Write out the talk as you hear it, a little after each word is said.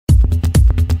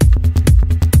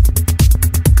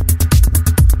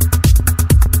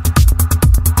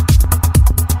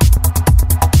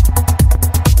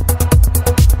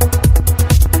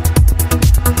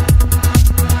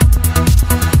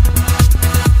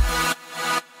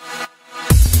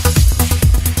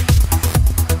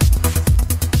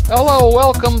Hello,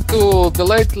 welcome to the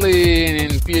Lately in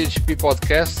PHP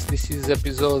podcast. This is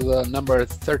episode number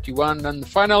 31, and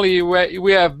finally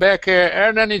we have back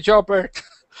Ernani Joppert.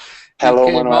 Hello,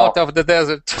 He came Manuel. out of the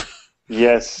desert.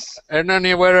 Yes.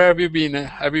 Ernani, where have you been?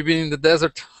 Have you been in the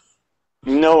desert?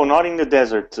 No, not in the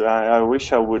desert. I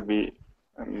wish I would be.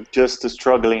 I'm just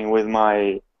struggling with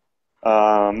my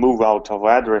move out of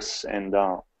address, and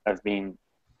I've been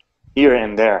here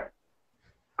and there.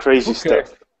 Crazy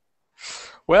stuff.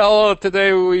 Well,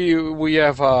 today we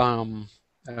have a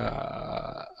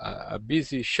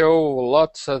busy show,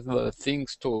 lots of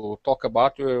things to talk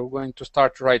about. We're going to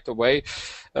start right away.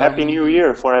 Happy New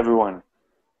Year for everyone.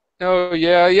 Oh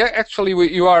yeah. Actually,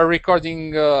 you are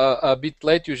recording a bit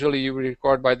late. Usually, you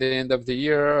record by the end of the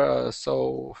year,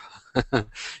 so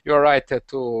you're right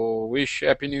to wish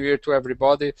Happy New Year to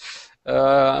everybody.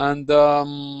 And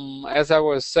as I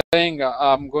was saying,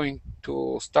 I'm going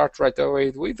to start right away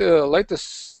with the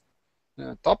latest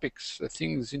topics,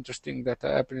 things interesting that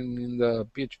are happening in the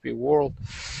PHP world.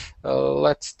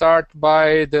 Let's start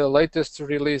by the latest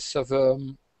release of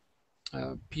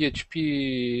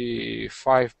PHP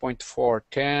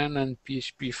 5.4.10 and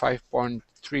PHP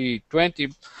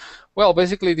 5.3.20. Well,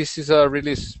 basically, this is a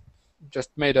release just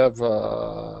made of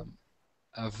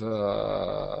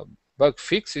bug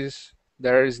fixes.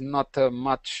 There is not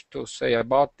much to say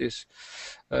about this.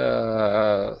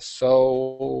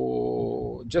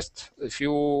 So just if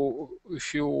you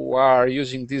are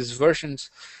using these versions,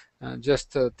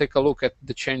 just take a look at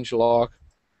the changelog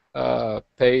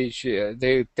page.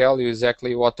 They tell you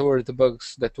exactly what were the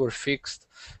bugs that were fixed,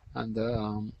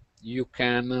 and you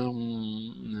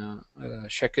can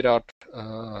check it out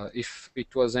if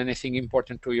it was anything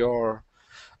important to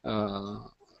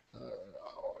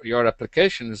your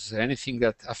applications, anything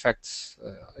that affects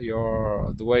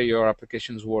the way your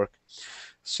applications work.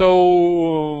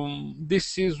 So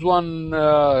this is one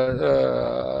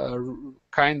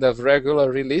kind of regular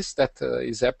release that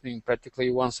is happening practically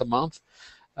once a month.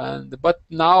 But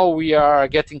now we are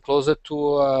getting closer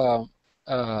to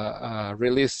a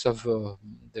release of the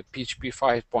PHP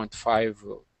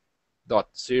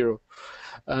 5.5.0,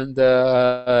 and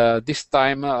this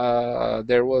time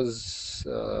there was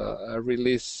a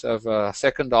release of a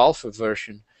second alpha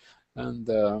version, and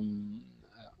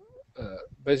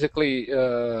basically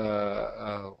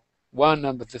one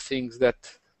of the things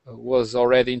that was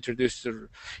already introduced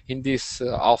in this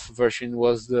alpha version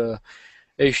was the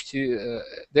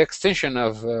extension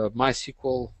of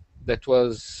MySQL that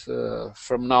was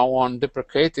from now on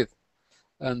deprecated,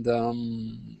 and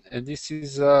this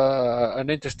is an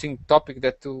interesting topic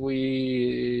that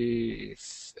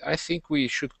I think we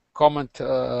should comment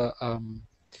a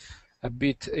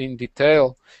bit in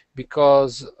detail,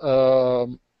 because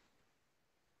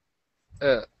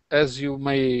as you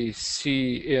may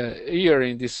see here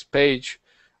in this page,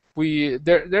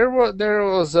 there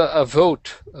was a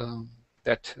vote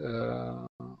that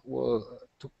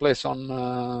took place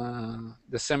on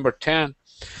December 10,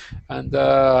 and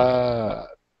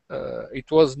it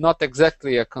was not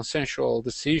exactly a consensual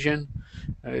decision.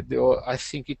 I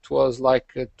think it was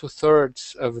like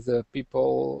 2/3 of the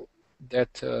people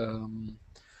that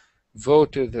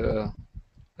voted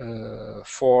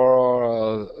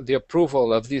for the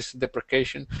approval of this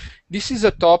deprecation. This is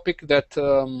a topic that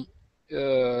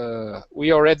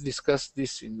we already discussed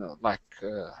this in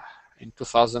in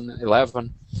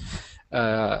 2011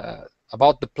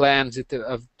 about the plans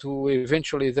to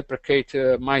eventually deprecate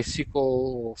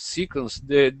MySQL sequence,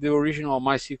 the original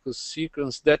MySQL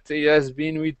sequence that has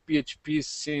been with PHP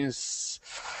since,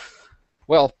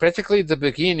 well, practically the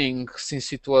beginning,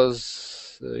 since it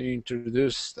was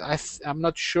introduced. I'm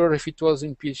not sure if it was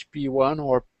in PHP 1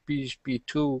 or PHP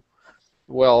 2.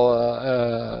 Well,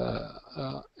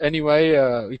 anyway,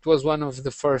 it was one of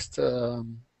the first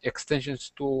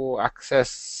extensions to access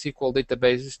SQL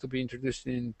databases to be introduced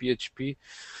in PHP,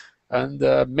 and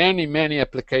many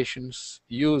applications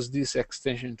use this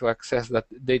extension to access that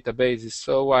databases.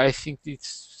 So I think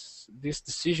this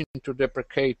decision to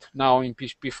deprecate now in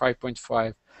PHP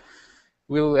 5.5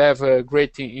 will have a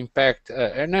great impact.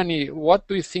 Ernani, what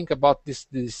do you think about this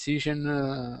decision?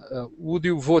 Would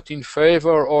you vote in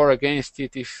favor or against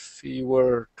it if you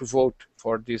were to vote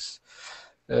for this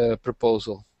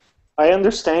proposal? I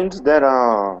understand that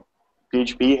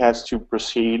PHP has to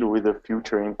proceed with the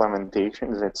future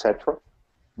implementations, etc.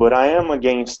 But I am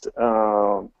against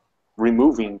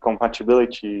removing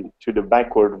compatibility to the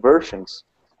backward versions,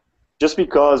 just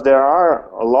because there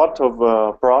are a lot of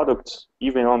products,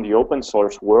 even on the open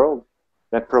source world,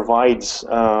 that provides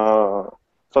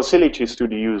facilities to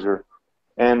the user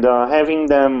And having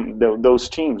those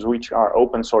teams, which are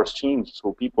open source teams,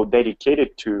 so people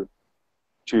dedicated to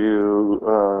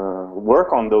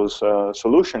work on those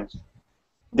solutions,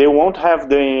 they won't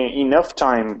have enough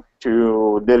time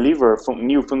to deliver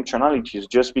new functionalities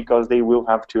just because they will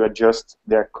have to adjust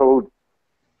their code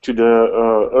to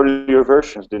the earlier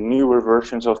versions, the newer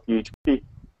versions of PHP.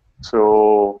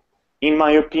 So, in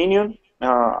my opinion,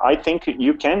 I think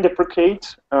you can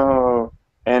deprecate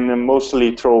and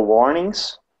mostly throw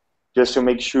warnings just to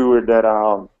make sure that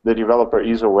the developer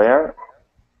is aware.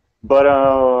 But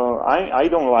I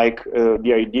don't like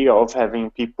the idea of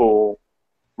having people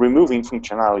removing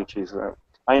functionalities.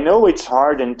 I know it's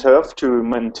hard and tough to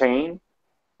maintain,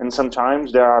 and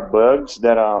sometimes there are bugs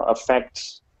that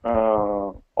affect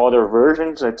other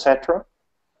versions, etc.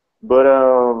 But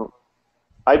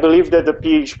I believe that the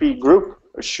PHP group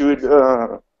should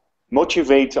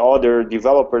motivate other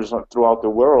developers throughout the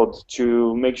world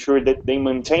to make sure that they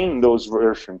maintain those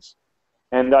versions.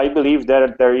 And I believe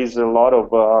that there is a lot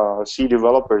of C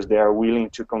developers that are willing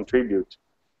to contribute.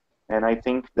 And I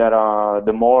think that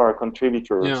the more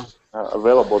contributors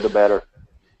available, the better.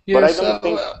 Yes,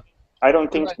 but I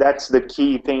don't think that's the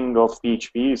key thing of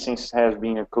PHP, since it has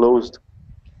been a closed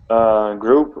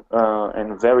group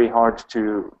and very hard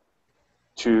to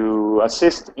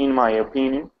assist, in my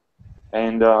opinion.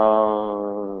 And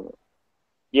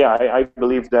yeah, I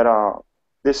believe that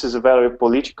this is a very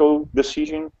political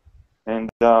decision, and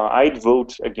I'd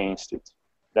vote against it.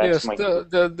 That's yes,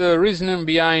 the reasoning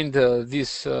behind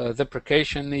this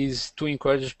deprecation is to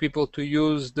encourage people to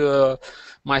use the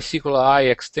MySQL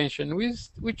extension,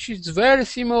 which is very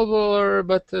similar,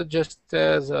 but just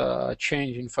has a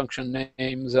change in function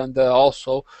names, and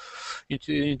also it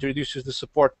introduces the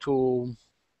support to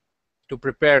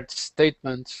prepared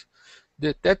statements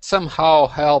that somehow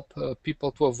help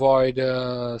people to avoid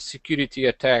security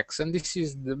attacks, and this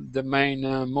is the main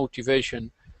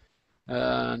motivation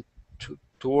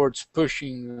towards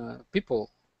pushing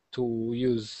people to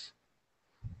use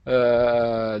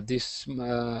the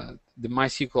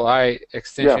MySQL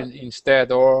extension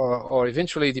instead, or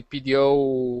eventually the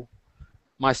PDO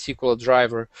MySQL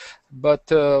driver. But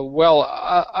well,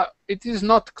 it is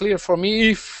not clear for me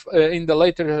if in the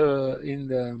later in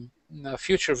the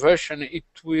future version it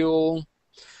will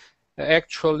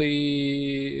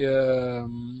actually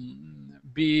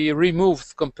be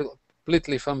removed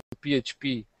completely from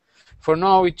PHP. For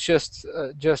now, it's just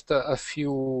a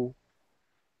few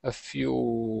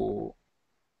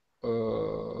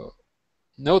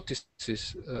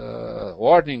notices,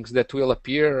 warnings that will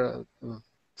appear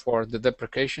for the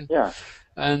deprecation. Yeah,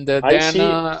 and then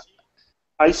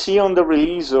I see on the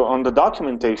release, on the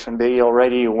documentation, they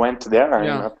already went there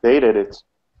and updated it.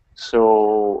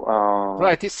 So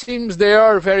right, it seems they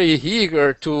are very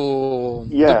eager to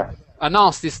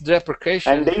announce this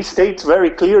deprecation. And they state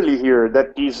very clearly here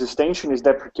that this extension is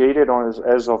deprecated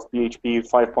as of PHP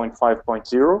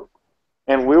 5.5.0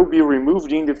 and will be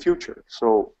removed in the future.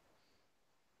 So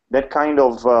that kind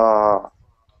of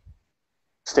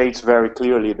states very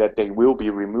clearly that they will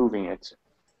be removing it.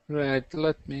 Right,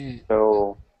 let me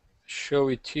show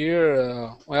it here.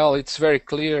 Well, it's very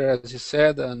clear, as you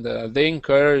said, and they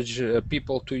encourage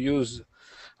people to use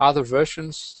other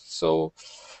versions. So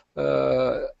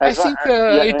I think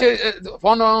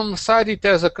on one side it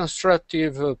has a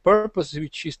constructive purpose,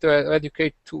 which is to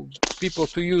educate people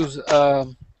to use a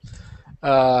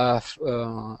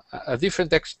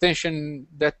different extension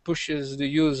that pushes the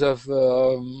use of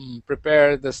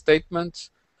prepared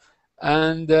statements,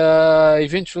 and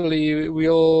eventually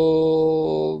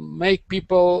will make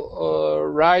people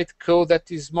write code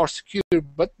that is more secure.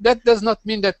 But that does not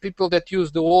mean that people that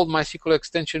use the old MySQL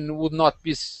extension would not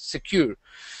be secure.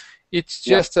 It's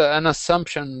just an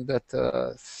assumption that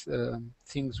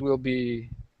things will be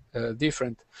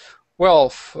different. Well,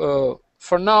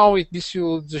 for now, this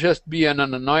will just be an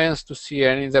annoyance to see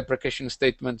any deprecation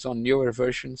statements on newer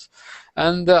versions,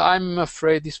 and I'm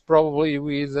afraid this probably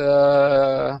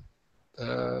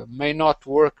may not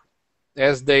work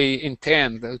as they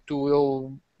intend. To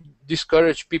will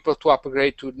discourage people to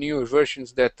upgrade to newer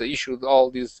versions that issued all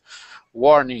these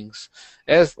warnings,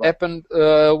 as happened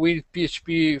with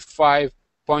PHP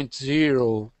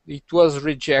 5.0. It was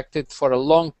rejected for a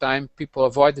long time. People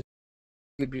avoided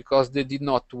it because they did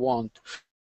not want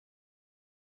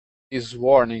these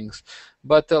warnings.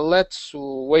 But let's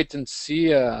wait and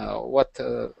see what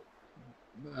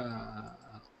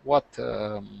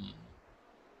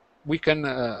we can,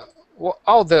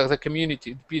 how the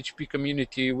community, the PHP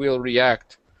community, will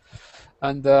react.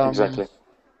 And exactly.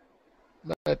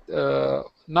 But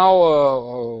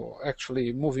now,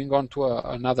 actually, moving on to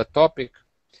another topic,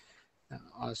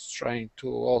 I was trying to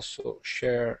also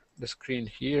share the screen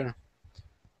here,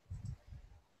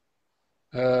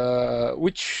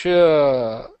 which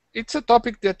it's a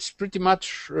topic that's pretty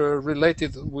much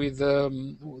related with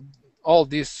all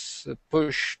this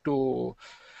push to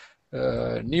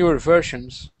newer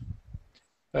versions.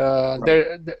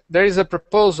 There is a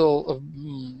proposal of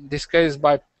this case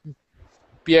by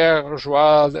Pierre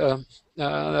Joie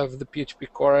of the PHP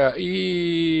Core.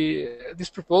 This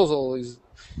proposal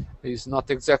is not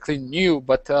exactly new,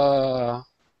 but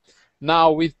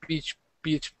now with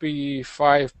PHP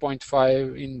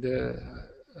 5.5 in the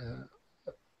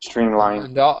streamline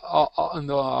and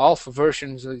the alpha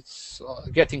versions, it's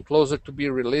getting closer to be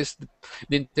released.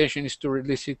 The intention is to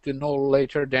release it no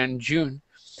later than June.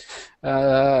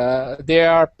 They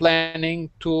are planning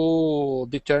to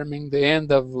determine the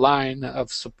end of line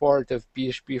of support of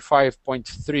PHP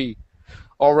 5.3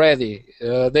 already.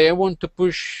 They want to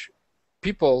push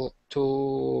people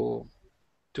to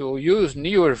use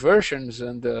newer versions,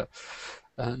 and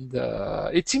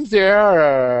it seems they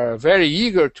are very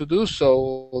eager to do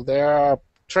so. They are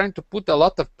trying to put a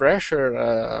lot of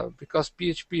pressure because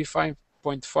PHP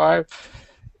 5.5,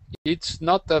 it's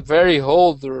not a very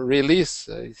old release.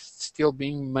 It's still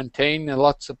being maintained, and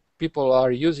lots of people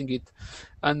are using it.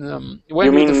 And when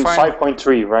you mean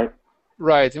 5.3, right?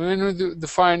 Right. When you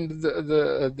define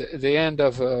the end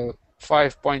of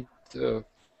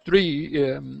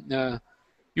 5.3,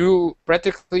 you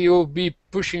practically you'll be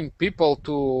pushing people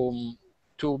to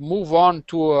move on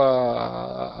to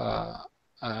a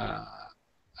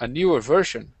newer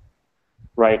version,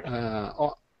 right?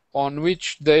 On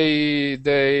which they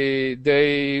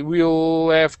will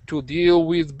have to deal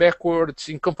with backwards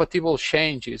incompatible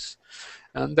changes,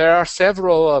 and there are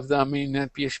several of them in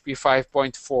PHP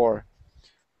 5.4.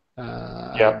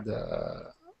 Yeah.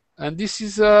 And this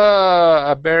is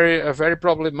a very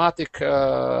problematic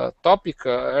topic.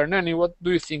 Ernani, what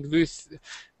do you think?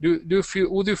 Would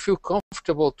you feel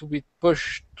comfortable to be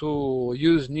pushed to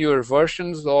use newer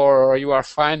versions, or you are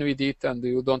fine with it and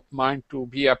you don't mind to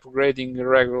be upgrading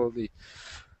regularly?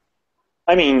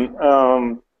 I mean,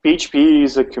 PHP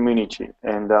is a community,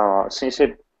 and since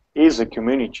it is a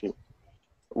community,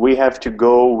 we have to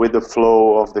go with the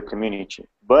flow of the community.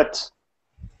 But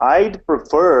I'd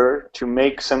prefer to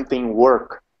make something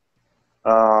work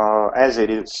as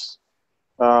it is,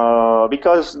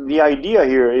 because the idea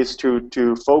here is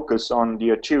to focus on the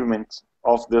achievement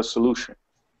of the solution.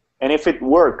 And if it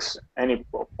works, and it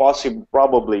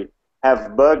probably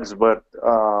have bugs, but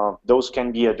those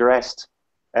can be addressed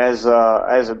as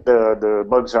the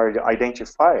bugs are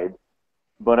identified.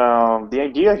 But the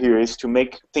idea here is to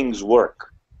make things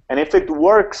work. And if it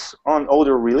works on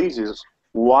older releases,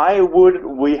 why would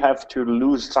we have to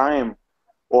lose time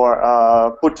or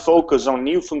put focus on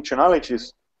new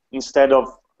functionalities instead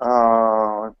of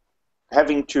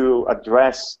having to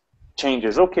address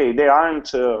changes? Okay, they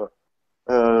aren't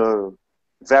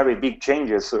very big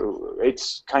changes. So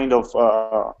it's kind of,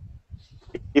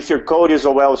 if your code is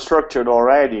well structured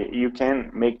already, you can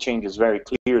make changes very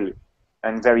clearly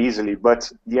and very easily.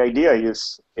 But the idea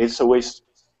is it's a waste.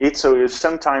 It's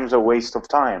sometimes a waste of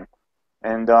time.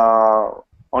 And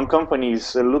on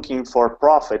companies looking for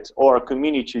profit, or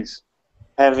communities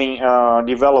having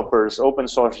developers, open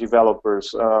source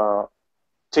developers,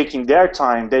 taking their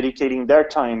time, dedicating their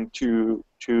time to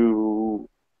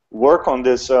work on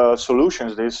these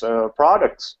solutions, these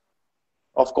products,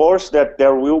 of course that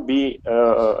there will be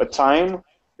a time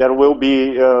that will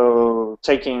be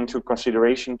taken into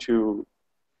consideration to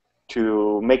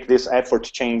make this effort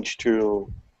change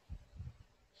to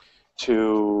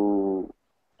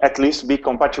at least be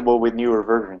compatible with newer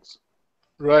versions.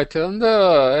 Right, and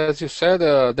as you said,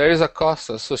 there is a cost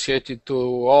associated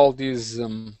to all these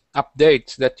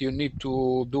updates that you need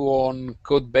to do on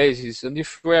code bases. And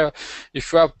if you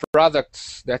have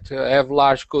products that have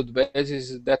large code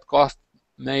bases, that cost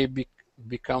may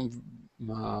become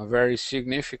very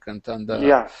significant, and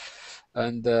yeah.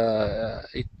 And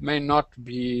it may not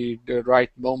be the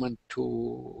right moment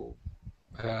to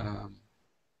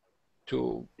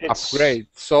upgrade.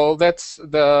 So that's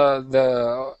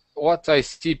the what I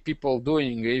see people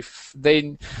doing. If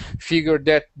they figure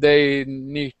that they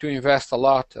need to invest a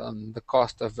lot and the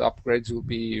cost of the upgrades will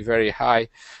be very high,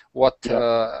 what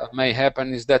may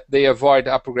happen is that they avoid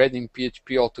upgrading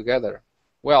PHP altogether.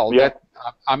 Well, that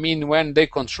I mean, when they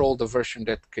control the version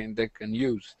that they can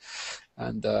use.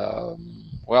 And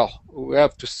well, we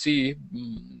have to see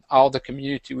how the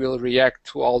community will react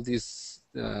to all these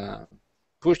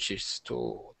pushes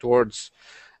towards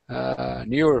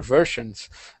newer versions.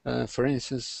 For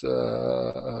instance,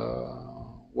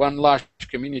 one large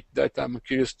community that I'm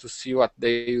curious to see what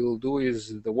they will do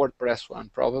is the WordPress one,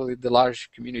 probably the large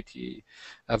community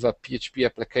of a PHP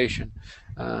application.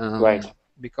 Right.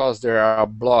 Because there are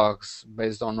blogs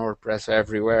based on WordPress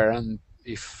everywhere, and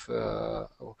if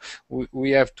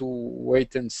we have to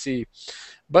wait and see.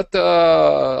 But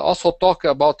also talk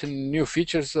about new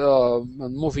features.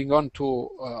 Moving on to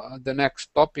the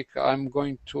next topic, I'm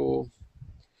going to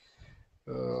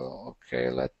okay,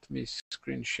 let me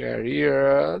screen share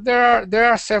here. There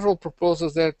are several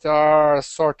proposals that are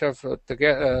sort of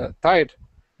tied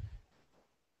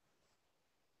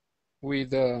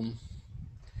with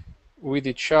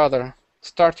each other.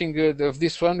 Starting with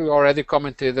this one, we already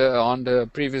commented on the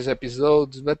previous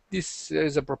episodes, but this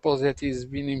is a proposal that has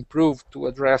been improved to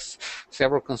address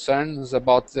several concerns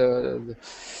about the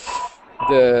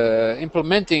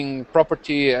implementing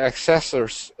property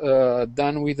accessors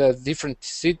done with a different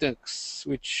syntax,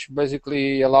 which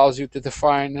basically allows you to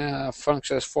define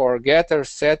functions for getters,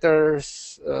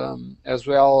 setters, as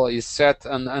well as set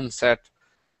and unset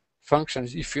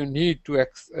functions if you need to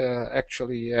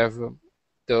actually have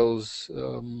those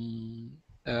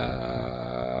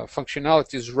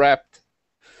functionalities wrapped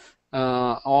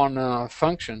on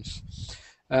functions.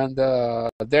 And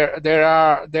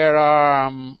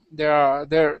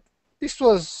this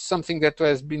was something that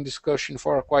has been discussion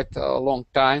for quite a long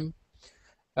time,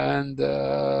 and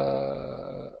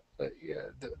the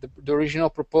original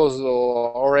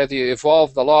proposal already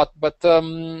evolved a lot, but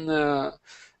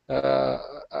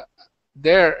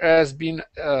there has been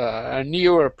a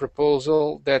newer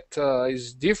proposal that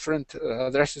is different,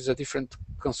 addresses a different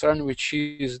concern, which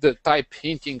is the type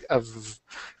hinting of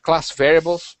class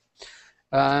variables.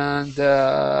 And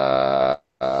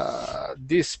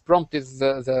this prompted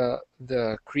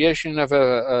the creation of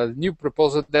a new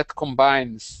proposal that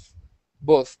combines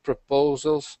both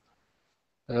proposals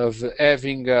of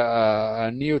having a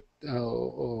new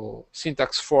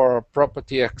syntax for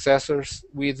property accessors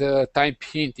with type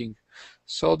hinting.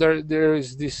 So there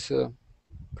is this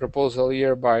proposal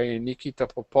here by Nikita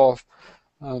Popov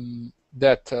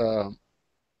that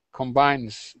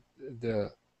combines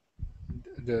the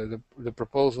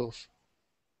proposals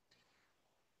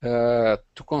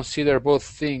to consider both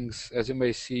things. As you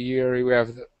may see here, you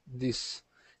have this,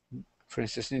 for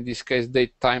instance, in this case,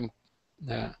 datetime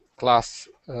class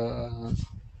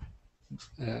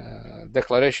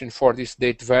declaration for this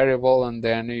date variable, and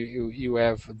then you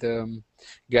have the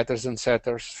getters and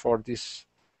setters for this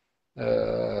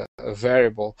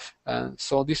variable. And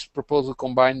so this proposal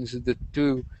combines the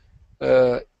two.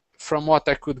 From what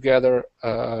I could gather,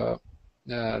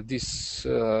 this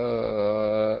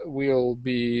will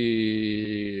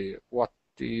be what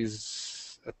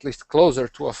is at least closer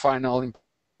to a final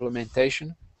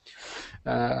implementation.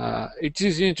 It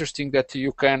is interesting that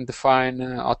you can define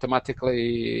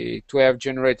automatically to have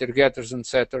generated getters and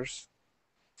setters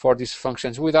for these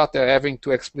functions without having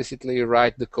to explicitly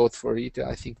write the code for it.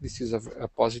 I think this is a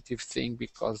positive thing,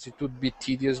 because it would be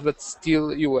tedious, but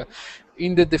still, you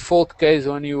in the default case,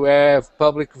 when you have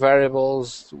public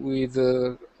variables with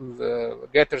the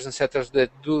getters and setters that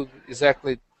do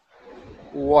exactly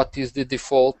what is the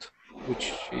default,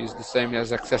 which is the same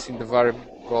as accessing the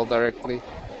variable directly,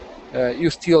 you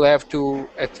still have to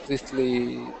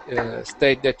explicitly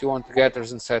state that you want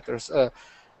getters and setters.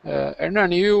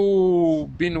 Ernani,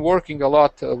 you've been working a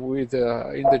lot with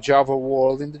in the Java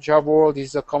world. In the Java world,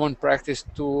 it's a common practice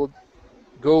to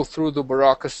go through the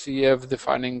bureaucracy of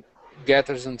defining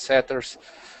getters and setters.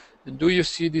 Do you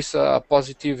see this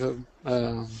positive,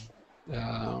 I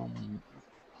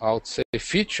would say,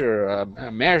 feature,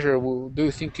 a measure? Do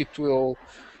you think it will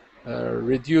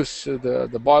reduce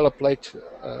the boilerplate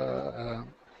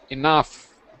enough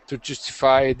to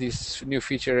justify this new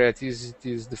feature that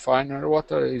is defined? Or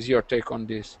what is your take on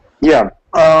this? Yeah,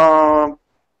 of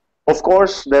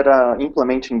course, that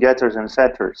implementing getters and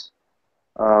setters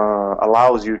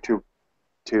allows you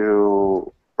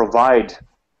to provide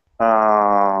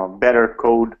better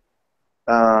code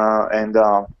and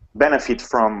benefit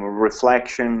from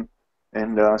reflection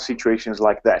and situations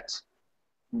like that.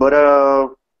 But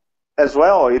as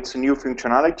well, it's a new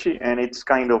functionality, and it's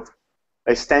kind of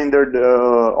a standard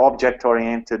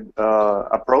object-oriented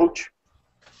approach.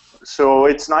 So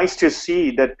it's nice to see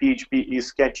that PHP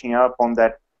is catching up on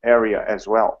that area as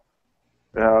well,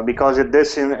 because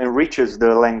this enriches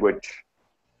the language.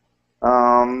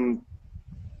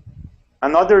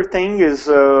 Another thing is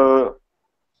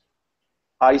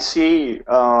I see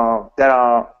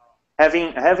that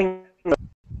having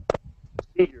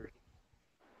procedures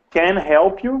can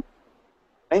help you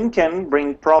and can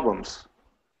bring problems.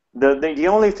 The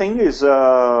only thing is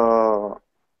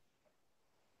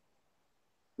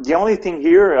the only thing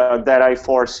here that I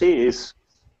foresee is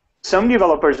some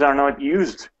developers are not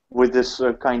used with this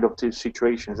kind of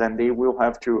situations, and they will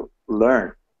have to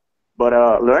learn. But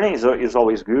learning is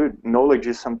always good. Knowledge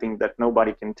is something that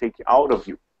nobody can take out of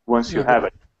you once you have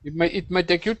it. It may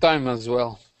take you time as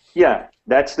well. Yeah,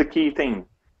 that's the key thing.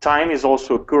 Time is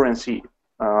also a currency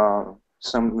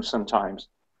sometimes.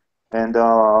 And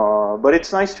but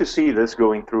it's nice to see this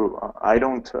going through. I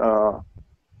don't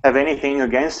have anything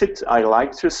against it. I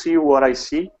like to see what I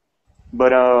see,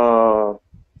 but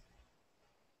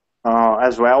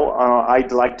as well,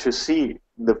 I'd like to see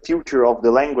the future of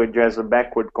the language as a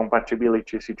backward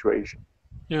compatibility situation.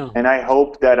 Yeah. And I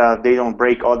hope that they don't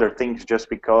break other things just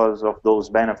because of those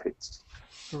benefits.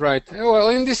 Right. Well,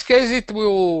 in this case, it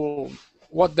will.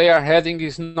 What they are heading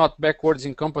is not backwards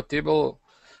incompatible.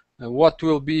 What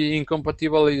will be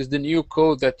incompatible is the new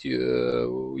code that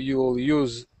you will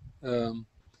use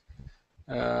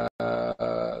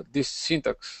this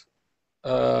syntax.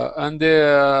 But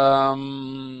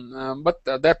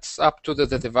that's up to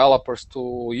the developers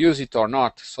to use it or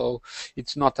not, so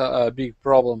it's not a big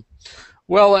problem.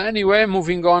 Well, anyway,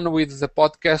 moving on with the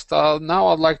podcast, now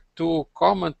I'd like to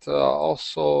comment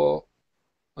also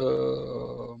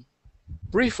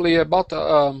briefly about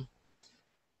a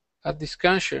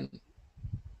discussion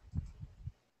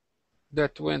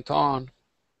that went on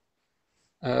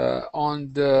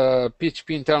the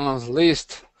PHP internals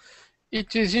list.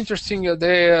 It is interesting. A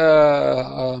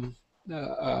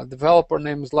developer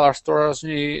named Lars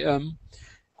Torasny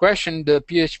questioned the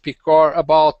PHP core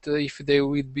about if they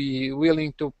would be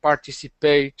willing to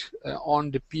participate on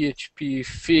the PHP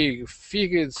FIG.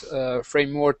 FIG is a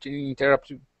framework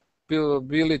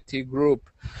interoperability group,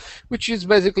 which is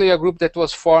basically a group that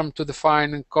was formed to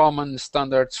define common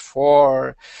standards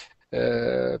for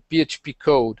PHP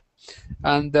code.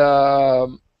 And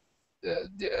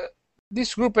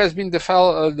this group has been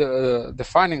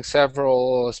defining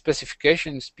several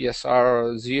specifications,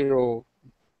 PSR 0,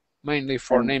 mainly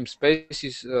for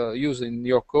namespaces used in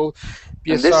your code.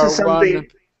 PSR 1.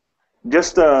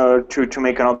 Just to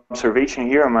make an observation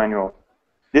here, Manuel,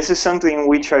 this is something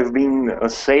which I've been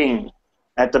saying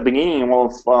at the beginning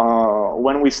of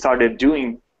when we started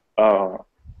doing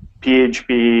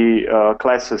PHP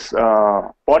classes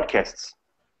podcasts,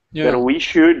 that we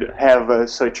should have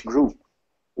such group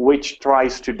which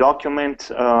tries to document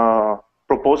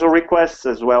proposal requests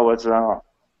as well as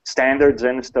standards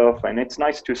and stuff, and it's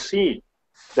nice to see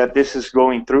that this is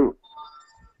going through.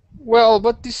 Well,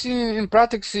 but this in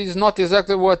practice is not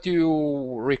exactly what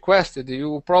you requested.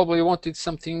 You probably wanted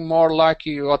something more like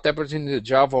what happens in the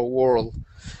Java world,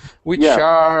 which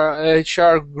are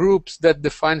HR groups that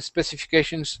define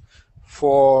specifications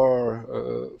for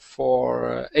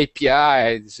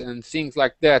APIs and things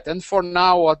like that. And for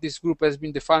now, what this group has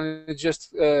been defining is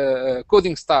just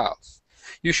coding styles.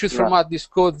 You should format this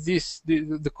code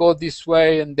the code this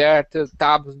way and that,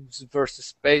 tabs versus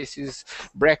spaces,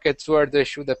 brackets where they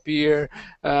should appear,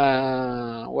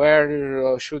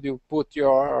 where should you put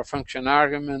your function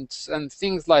arguments and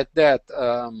things like that.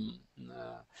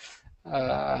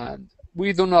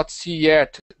 We do not see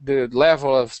yet the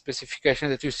level of specification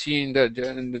that you see in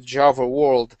the Java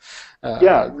world.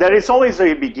 There is always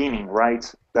a beginning, right?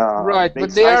 Right, but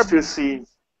it's nice to see.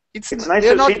 It's nice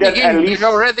to see that at least they're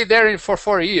already there for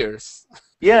 4 years.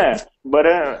 Yeah, but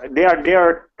they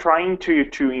are trying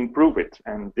to improve it,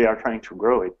 and they are trying to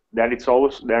grow it. There is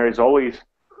always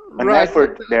an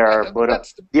effort there,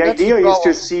 but the idea is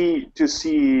to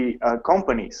see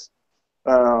companies,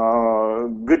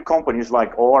 good companies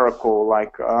like Oracle,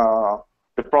 like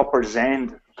the Proper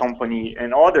Zend company,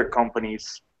 and other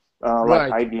companies like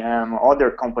IBM,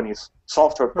 other companies,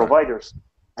 software providers,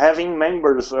 having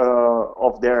members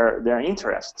of their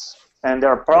interests and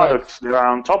their products that are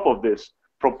on top of this,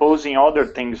 proposing other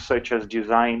things such as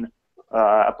design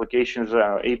applications,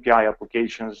 API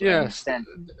applications. Yes,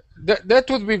 that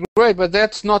would be great, but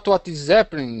that's not what is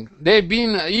happening. They've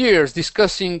been years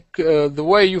discussing the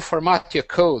way you format your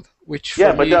code, which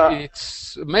for me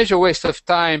it's a major waste of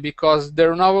time, because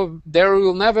there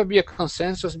will never be a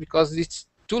consensus, because it's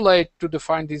too late to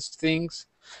define these things.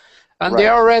 And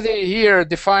they're already here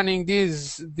defining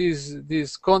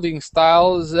these coding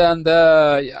styles, and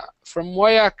from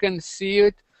where I can see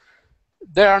it,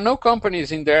 there are no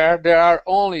companies in there. There are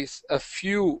only a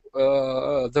few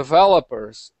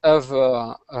developers of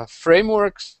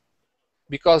frameworks,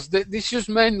 because this is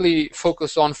mainly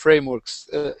focused on frameworks.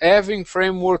 Having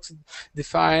frameworks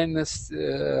define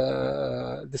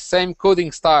the same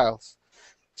coding styles.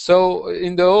 So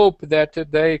in the hope that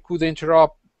they could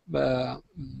interrupt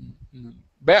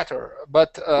better,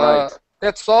 but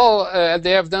that's all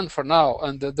they have done for now.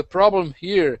 And the problem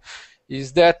here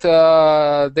is that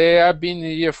they have been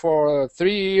here for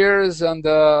 3 years, and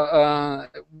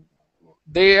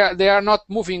they are not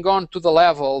moving on to the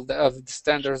level of the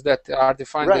standards that are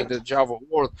defined in the Java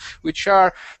world, which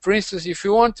are, for instance, if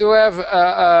you want to have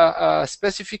a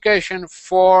specification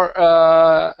for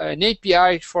an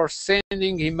API for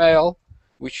sending email,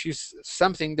 which is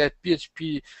something that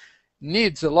PHP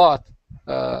needs a lot.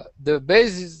 The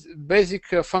basic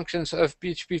functions of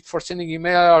PHP for sending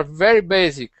email are very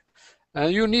basic.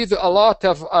 You need a lot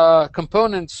of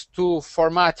components to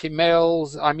format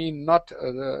emails. I mean, not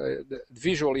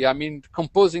visually. I mean,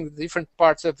 composing the different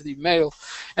parts of the email.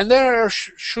 And there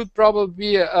should probably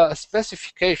be a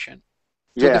specification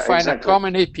to define a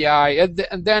common API.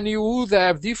 And then you would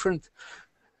have different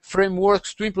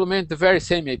frameworks to implement the very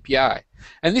same API.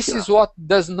 And this is what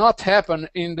does not happen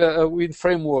in with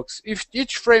frameworks. If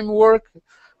each framework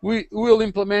will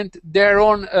implement their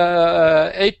own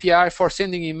API for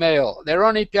sending email, their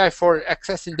own API for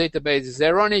accessing databases,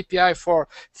 their own API for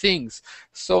things.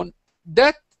 So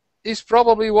that is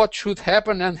probably what should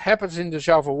happen, and happens in the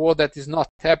Java world. That is not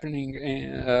happening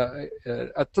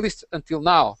at least until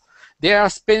now. They are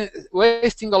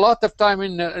wasting a lot of time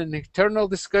in internal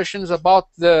discussions about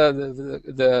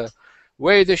the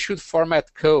way they should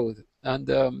format code. And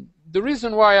the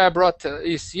reason why I brought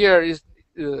this here is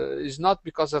not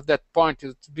because of that point.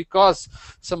 It's because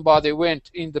somebody went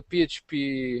in the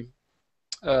PHP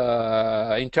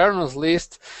internals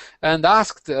list and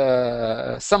asked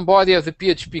somebody of the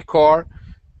PHP core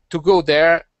to go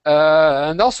there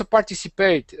and also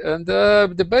participate. And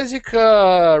the basic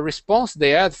response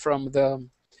they had from the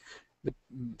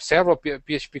several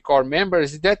PHP core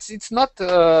members is that it's not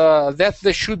that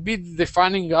they should be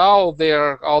defining how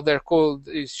their code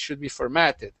should be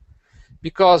formatted.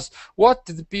 Because what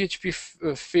the PHP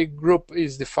FIG group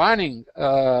is defining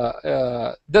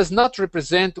does not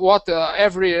represent what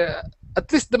at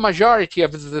least the majority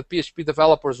of the PHP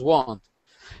developers want.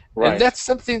 Right. And that's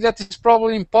something that is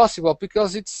probably impossible,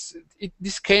 because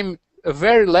this came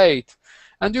very late,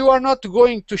 and you are not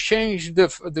going to change the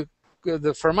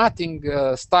formatting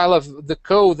style of the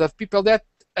code of people that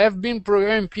have been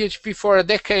programming PHP for a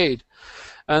decade,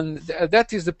 and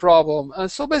that is the problem. And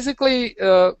so basically,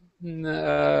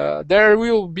 there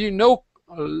will be no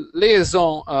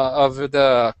liaison of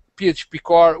the PHP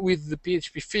core with the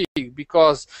PHP FIG,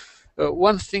 because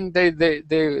one thing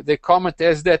they comment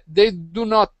is that they do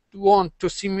not want to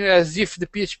seem as if the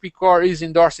PHP core is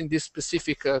endorsing this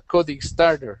specific coding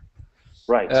standard.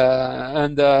 Right.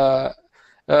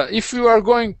 If you are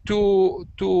going to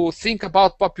think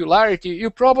about popularity,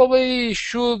 you probably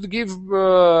should give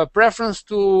preference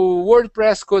to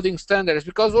WordPress coding standards,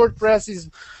 because WordPress is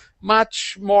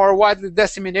much more widely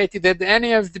disseminated than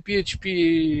any of the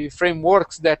PHP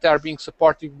frameworks that are being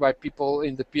supported by people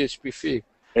in the PHP FIG.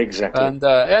 Exactly.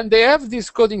 And they have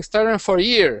this coding standard for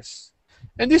years.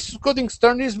 And this coding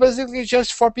standard is basically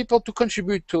just for people to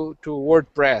contribute to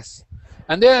WordPress.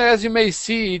 And then, as you may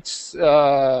see, it's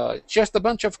just a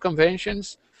bunch of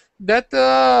conventions that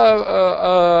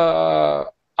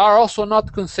are also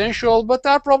not consensual, but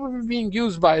are probably being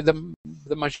used by the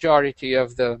majority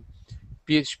of the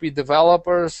PHP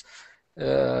developers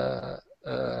that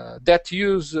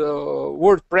use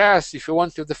WordPress. If you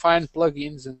want to define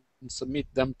plugins and submit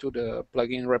them to the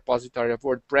plugin repository of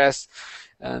WordPress,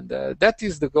 and that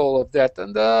is the goal of that.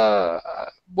 And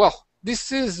well,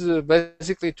 this is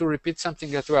basically to repeat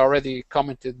something that we already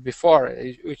commented before,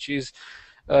 which is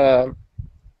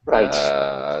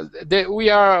that we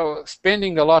are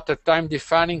spending a lot of time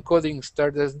defining coding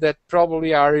standards that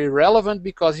probably are irrelevant,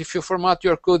 because if you format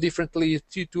your code differently,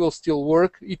 it will still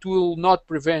work. It will not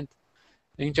prevent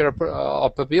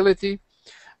interoperability.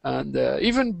 And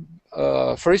even,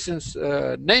 for instance,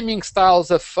 naming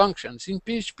styles of functions. In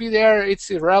PHP there, it's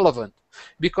irrelevant,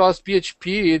 because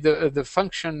PHP, the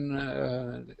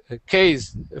function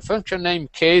function name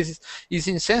case is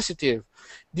insensitive.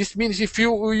 This means if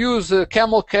you use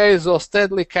camel case or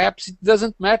steadily caps, it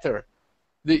doesn't matter.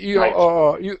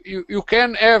 You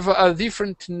can have a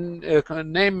different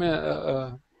name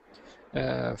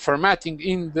formatting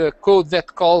in the code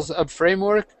that calls a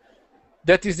framework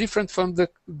that is different from the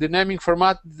naming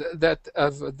format that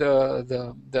of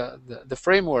the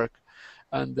framework.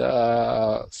 And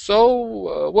well,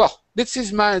 this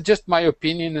is just my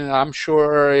opinion, and I'm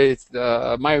sure it's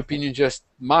my opinion, just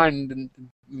mine. And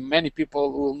many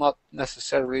people will not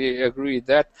necessarily agree with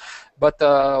that, but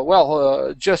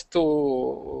well, just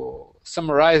to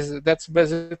summarize, that's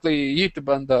basically it.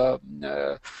 And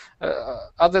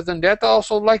other than that, I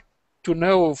also like to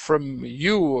know from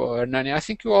you, Ernani. I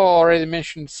think you already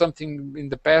mentioned something in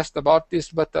the past about this,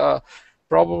 but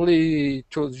probably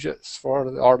to just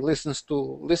for our listeners to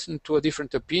listen to a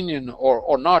different opinion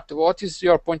or not. What is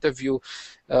your point of view?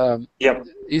 Yeah.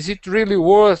 Is it really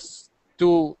worth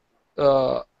to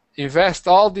invest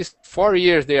all these 4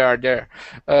 years they are there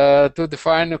to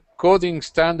define coding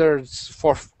standards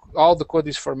for all the code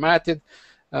is formatted?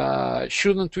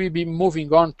 Shouldn't we be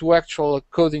moving on to actual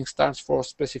coding standards for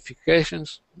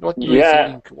specifications? What do you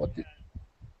Yeah. think?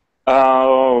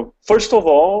 First of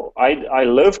all, I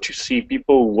love to see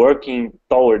people working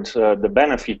towards the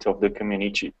benefit of the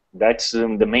community. That's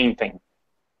the main thing,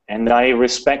 and I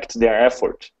respect their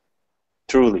effort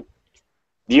truly.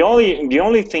 The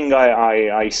only thing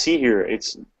I see here,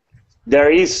 it's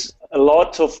there is a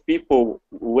lot of people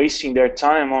wasting their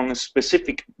time on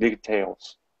specific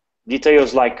details.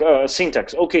 Details like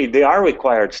syntax. Okay, they are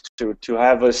required to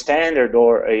have a standard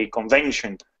or a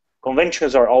convention.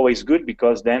 Conventions are always good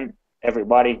because then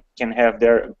everybody can have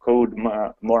their code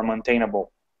more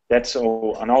maintainable. That's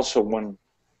and also one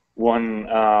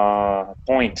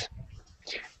point.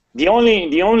 The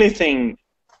only thing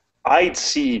I'd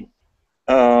see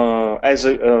as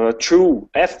a true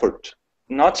effort,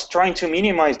 not trying to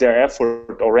minimize their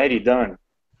effort already done,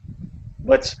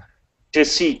 but to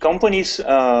see companies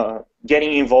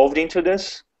getting involved into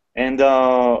this. And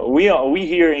we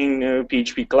here in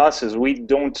PHP classes, we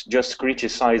don't just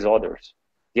criticize others.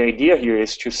 The idea here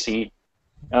is to see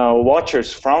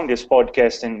watchers from this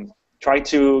podcast and try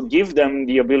to give them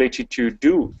the ability to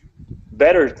do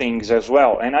better things as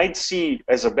well. And I'd see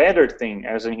as a better thing,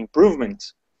 as an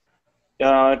improvement,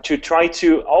 to try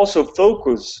to also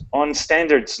focus on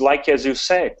standards like, as you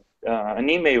said, an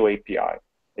email API,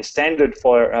 a standard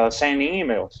for sending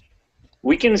emails.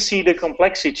 We can see the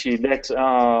complexity that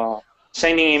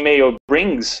sending email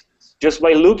brings just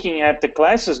by looking at the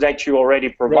classes that you already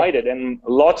provided, right. And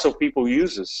lots of people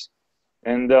use this.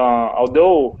 And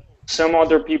although some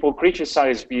other people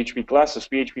criticize PHP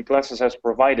classes has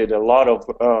provided a lot of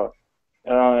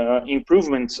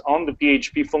improvements on the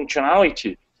PHP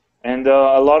functionality. And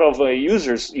a lot of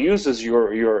users uses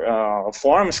your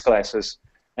forms classes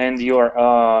and your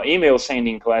email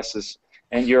sending classes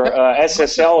and your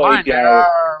SSL API. There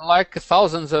are like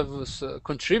thousands of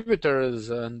contributors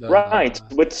and right.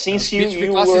 But since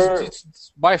you were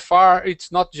it's by far it's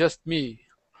not just me.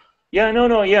 Yeah,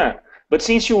 yeah. But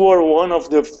since you were one of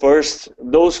the first,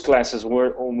 those classes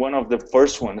were one of the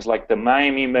first ones, like the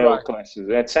MyMail right. classes,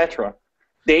 etc.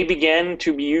 They began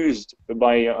to be used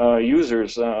by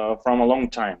users from a long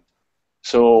time.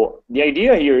 So the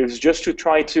idea here is just to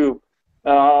try to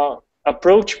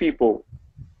approach people,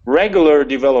 regular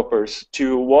developers,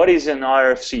 to what is an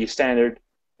RFC standard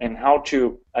and how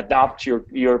to adapt your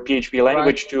PHP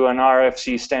language right. to an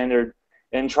RFC standard,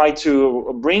 and try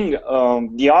to bring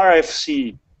the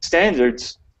RFC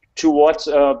standards to what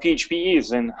PHP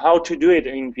is and how to do it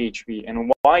in PHP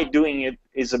and why doing it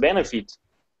is a benefit.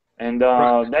 And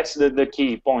right. that's the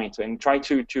key point, and try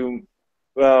to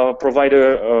provide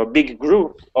a big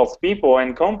group of people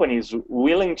and companies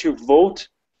willing to vote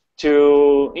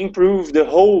to improve the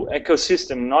whole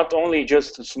ecosystem, not only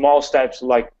just small steps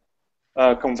like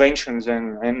conventions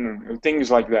and things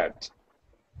like that,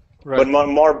 right. but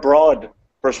more broad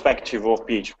perspective of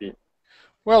PHP.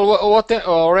 Well, what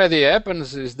already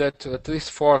happens is that, at least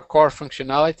for core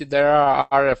functionality, there are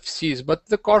RFCs, but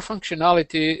the core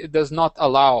functionality does not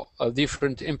allow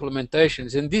different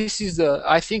implementations. And this is,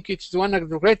 I think it's one of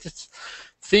the greatest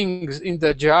things in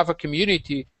the Java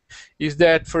community, is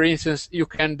that, for instance, you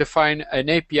can define an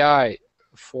API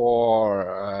for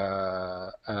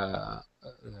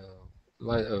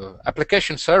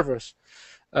application servers,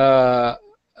 and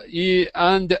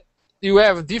you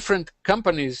have different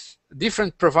companies,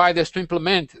 different providers to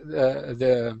implement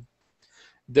the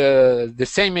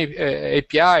same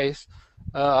APIs.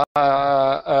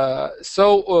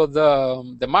 So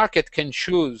the market can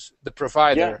choose the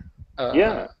provider.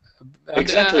 Yeah.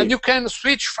 Exactly. And you can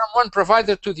switch from one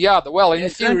provider to the other. Well, in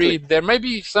theory, there may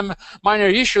be some minor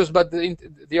issues, but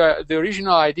the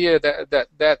original idea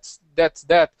that's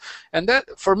that. And that,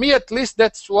 for me at least,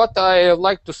 that's what I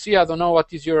like to see. I don't know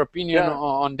what is your opinion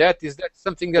on that. Is that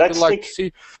something that you'd like to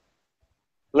see?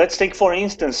 Let's take, for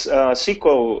instance,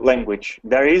 SQL language.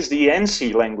 There is the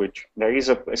NC language. There is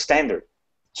a standard.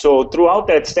 So throughout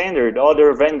that standard,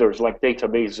 other vendors, like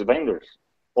database vendors,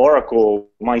 Oracle,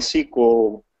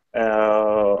 MySQL,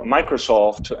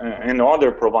 Microsoft, and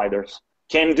other providers,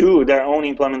 can do their own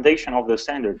implementation of the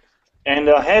standard. And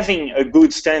having a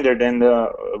good standard and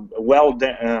well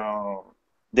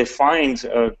defined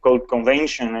code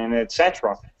convention and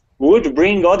etc. would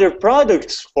bring other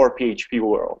products for PHP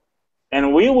world.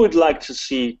 And we would like to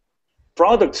see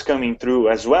products coming through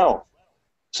as well.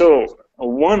 So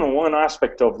one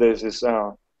aspect of this is,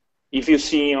 if you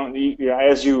see,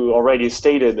 as you already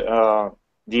stated,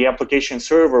 the application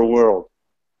server world,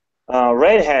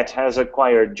 Red Hat has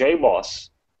acquired JBoss,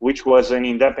 which was an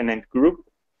independent group,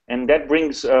 and that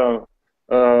brings some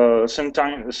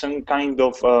kind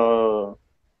of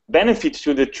benefit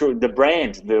to the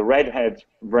brand, the Red Hat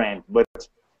brand. But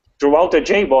throughout the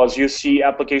JBoss, you see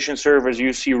application servers,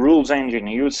 you see rules engine,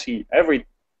 you see every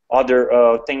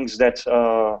other things that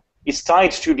is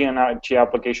tied to the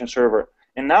application server.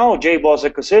 And now JBoss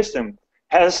ecosystem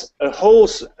has a whole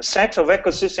set of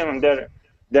ecosystem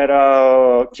that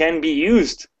can be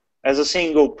used as a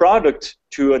single product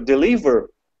to deliver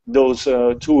those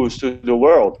tools to the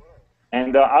world.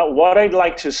 And what I'd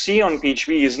like to see on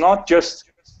PHP is not just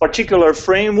particular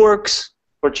frameworks,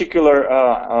 particular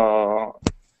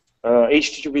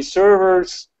HTTP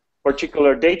servers,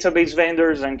 particular database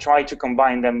vendors, and try to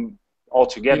combine them all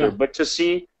together, but to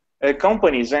see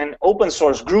companies and open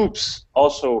source groups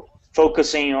also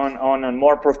focusing on a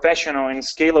more professional and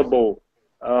scalable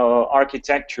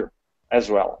architecture as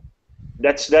well.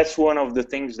 That's one of the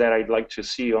things that I'd like to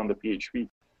see on the PHP.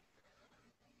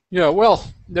 Yeah, well,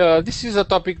 this is a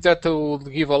topic that will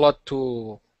give a lot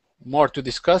more to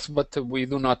discuss, but we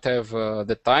do not have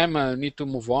the time. I need to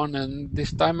move on, and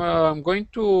this time I'm going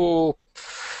to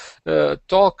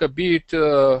talk a bit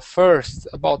first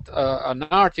about an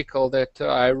article that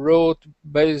I wrote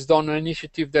based on an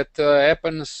initiative that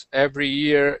happens every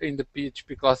year in the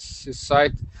PHP classes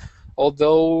site,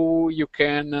 although you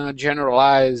can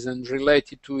generalize and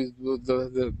relate it to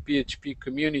the PHP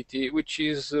community, which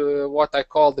is what I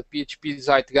call the PHP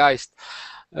Zeitgeist.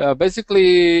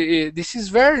 Basically, this is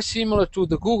very similar to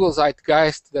the Google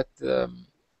Zeitgeist. That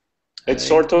it's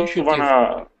sort of on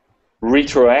a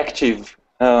retroactive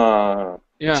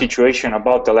situation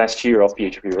about the last year of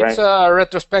PHP, right? It's a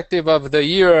retrospective of the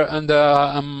year, and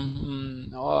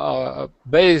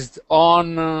based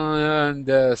on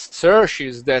the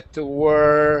searches that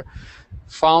were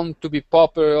found to be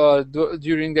popular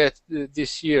during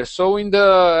this year. So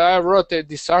I wrote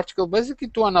this article basically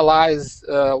to analyze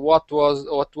what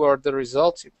were the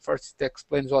results. First, it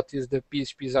explains what is the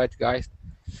PHP Zeitgeist,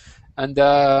 and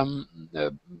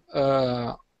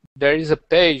there is a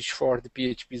page for the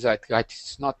PHP Zeitgeist.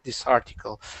 It's not this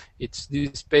article. It's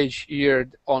this page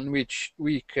here on which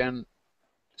we can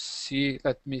see.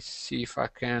 Let me see if I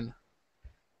can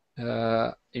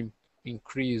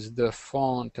increase the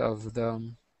font of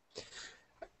the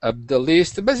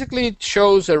list. Basically, it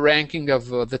shows a ranking of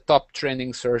the top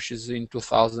trending searches in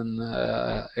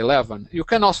 2011. You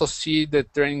can also see the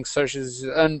trending searches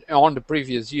on the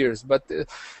previous years, but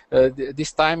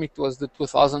this time it was the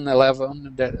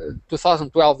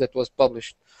 2012 that was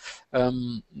published.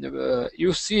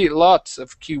 You see lots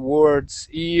of keywords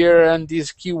here, and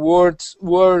these keywords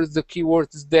were the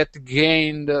keywords that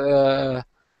gained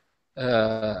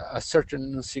a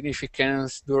certain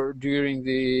significance during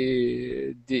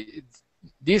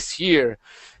this year.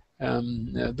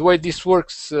 The way this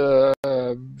works,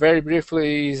 very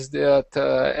briefly, is that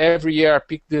every year I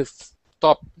pick the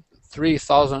top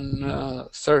 3,000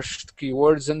 searched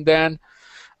keywords, and then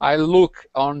I look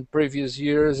on previous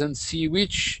years and see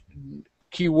which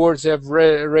keywords have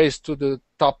raised to the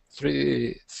top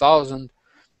 3,000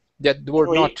 that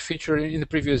were not featured in the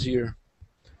previous year.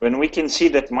 When we can see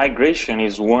that migration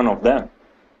is one of them,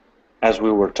 as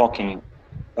we were talking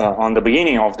on the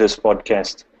beginning of this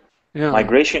podcast. Yeah.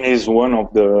 Migration is one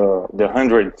of the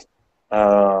 100.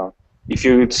 If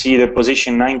you would see the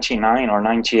position 99 or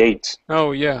 98.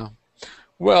 Oh yeah.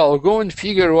 Well, go and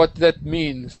figure what that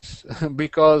means,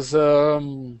 because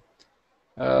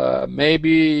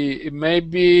maybe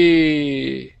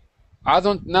I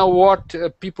don't know what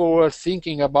people were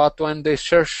thinking about when they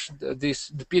searched the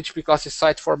PHP classes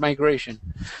site for migration.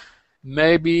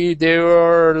 Maybe they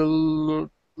were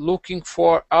looking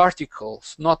for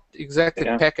articles, not exactly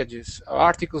packages.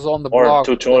 Articles on the blog.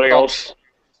 Or tutorials.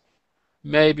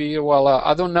 Maybe, well,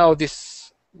 I don't know.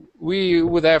 We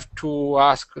would have to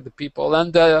ask the people.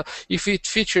 And if it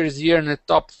features here in the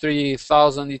top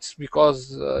 3,000, it's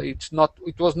because it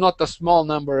was not a small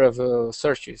number of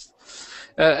searches.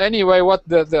 Anyway, what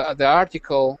the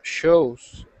article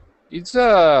shows, it's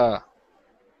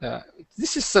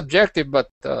this is subjective, but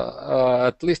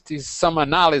at least is some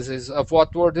analysis of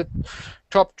what were the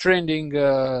top trending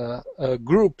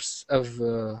groups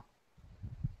of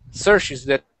searches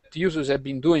that users have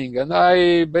been doing, and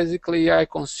I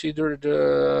considered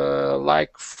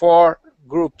like 4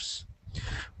 groups.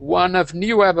 one of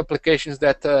new web applications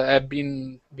that that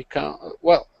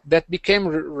became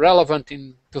relevant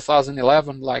in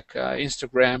 2011, like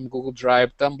Instagram, Google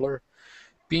Drive, Tumblr,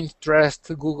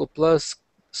 Pinterest, Google Plus,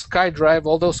 SkyDrive,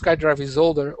 although SkyDrive is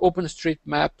older,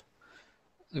 OpenStreetMap,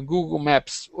 Google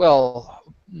Maps. Well,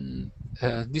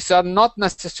 these are not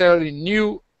necessarily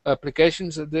new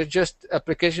applications, they're just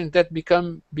applications that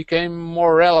became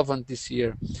more relevant this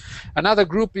year. Another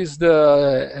group is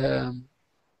the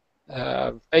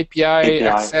API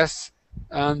access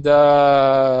and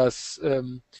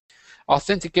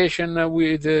authentication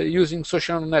with using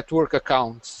social network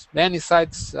accounts. Many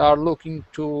sites are looking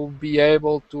to be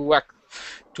able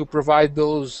to provide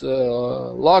those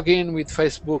login with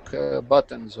Facebook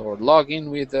buttons or login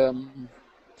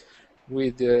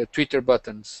with Twitter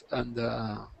buttons, and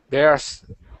there are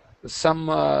some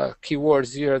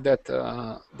keywords here that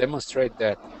demonstrate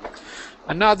that.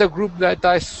 Another group that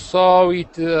I saw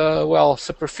it well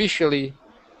superficially,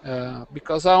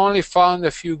 because I only found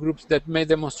a few groups that may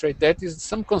demonstrate that, is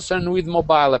some concern with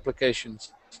mobile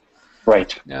applications.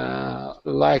 Right.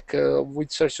 Like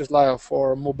with searches like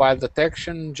for mobile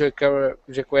detection,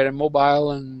 jQuery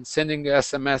mobile, and sending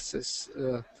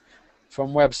SMSs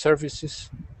from web services,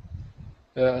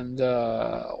 and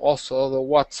also the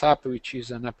WhatsApp, which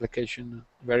is an application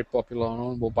very popular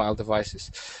on mobile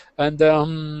devices. And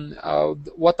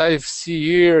what I see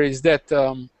here is that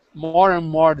more and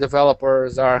more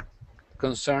developers are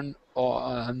concerned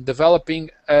on developing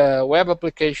web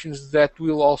applications that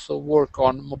will also work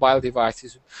on mobile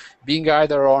devices, being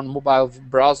either on mobile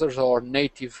browsers or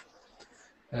native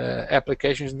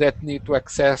applications that need to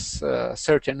access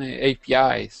certain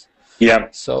APIs. Yeah.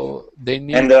 So they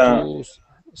need to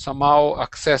somehow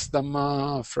access them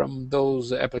from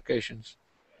those applications.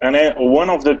 And one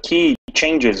of the key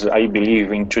changes, I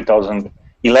believe, in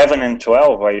 2011 and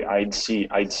 12, I'd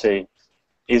say,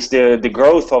 is the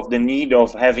growth of the need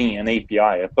of having an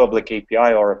API, a public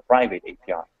API or a private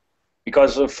API,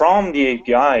 because from the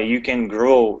API you can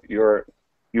grow your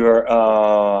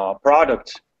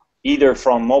product either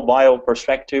from mobile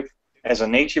perspective as a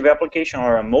native application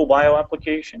or a mobile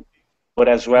application, but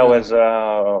as well as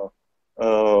a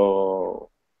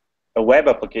web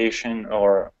application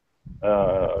or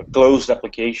closed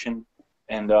application.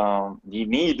 And the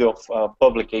need of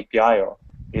public API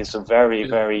is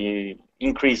very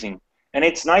increasing. And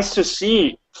it's nice to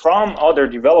see from other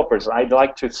developers. I'd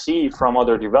like to see from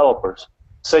other developers,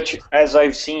 such as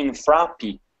I've seen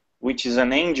Frappy, which is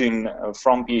an engine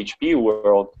from PHP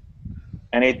world.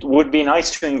 And it would be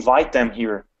nice to invite them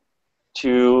here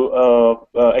to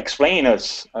explain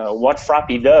us what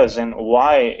Frappy does and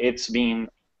why it's being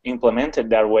implemented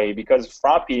that way. Because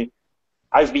Frappy,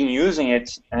 I've been using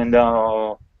it, and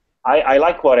I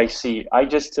like what I see. I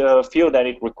just feel that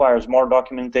it requires more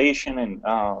documentation and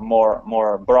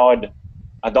more broad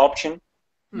adoption.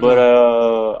 But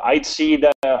I'd say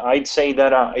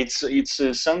that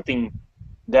it's something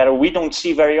that we don't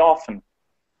see very often.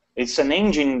 It's an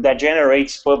engine that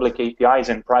generates public APIs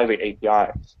and private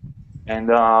APIs.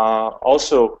 And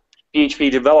also,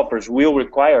 PHP developers will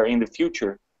require in the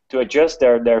future to adjust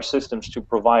their systems to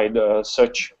provide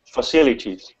such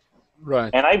facilities.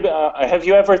 Right. And have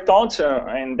you ever thought,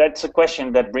 and that's a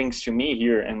question that brings to me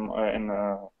here and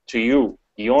to you,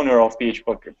 the owner of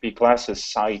PHP Classes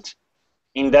site,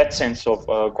 in that sense of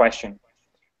question,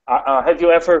 have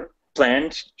you ever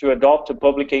planned to adopt a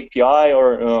public API,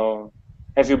 or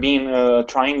have you been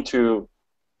trying to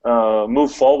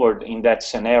move forward in that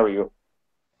scenario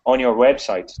on your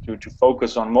website to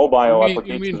focus on mobile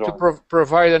applications? You mean to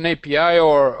provide an API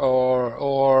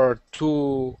or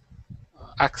to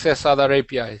access other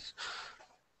APIs?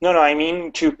 No, I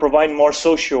mean to provide more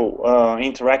social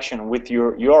interaction with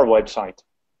your website.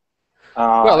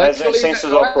 Well, as a sense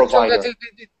of provider.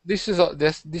 This is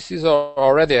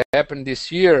already happened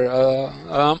this year,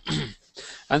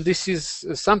 and this is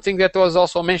something that was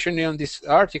also mentioned in this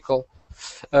article.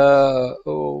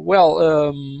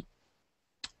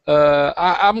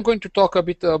 I'm going to talk a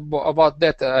bit about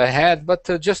that ahead, but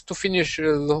just to finish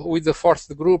with the fourth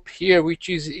group here, which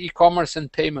is e-commerce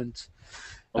and payments.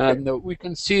 Okay. And we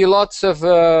can see lots of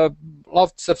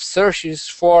searches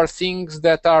for things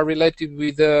that are related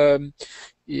with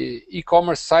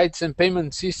e-commerce sites and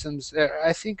payment systems.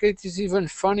 I think it is even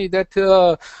funny that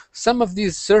some of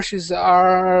these searches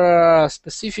are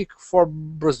specific for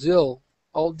Brazil.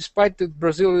 Despite that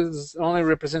Brazil only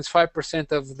represents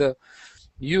 5% of the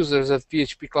users of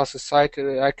PHP Classes site,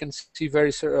 I can see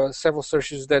several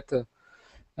searches that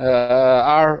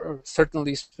are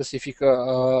certainly specific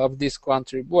of this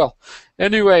country. Well,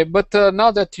 anyway, but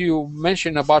now that you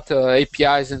mentioned about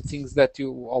APIs and things that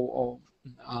you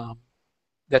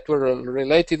that were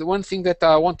related, one thing that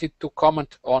I wanted to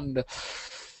comment on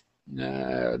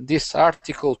this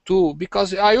article too,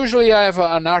 because I usually have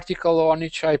an article on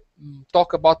which I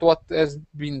talk about what has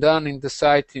been done in the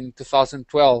site in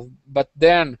 2012, but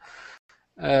then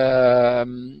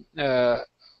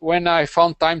when I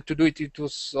found time to do it, it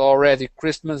was already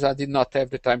Christmas. I did not have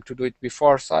the time to do it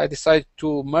before, so I decided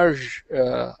to merge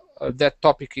that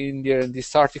topic in there in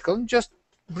this article and just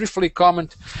briefly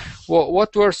comment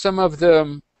what were some of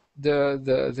the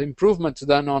improvements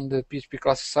done on the PHP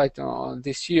classes site on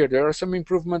this year. There are some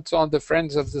improvements on the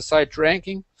friends of the site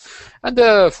ranking, and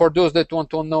for those that want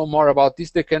to know more about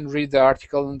this, they can read the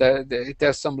article, and it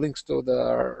has some links to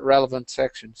the relevant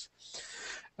sections.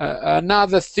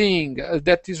 Another thing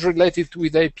that is related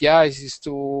with APIs is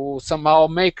to somehow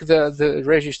make the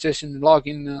registration and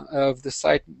login of the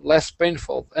site less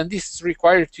painful, and this is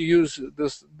required to use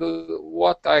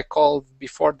what I called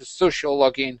before the social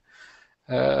login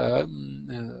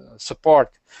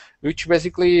support, which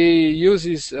basically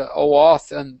uses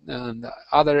OAuth and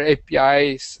other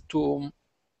APIs to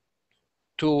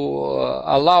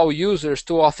allow users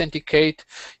to authenticate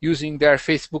using their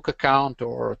Facebook account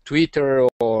or Twitter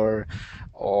or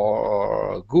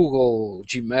Google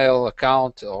Gmail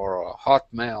account or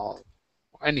Hotmail,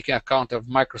 any account of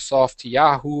Microsoft,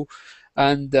 Yahoo,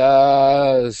 and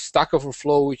Stack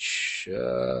Overflow, which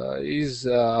is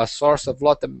a source of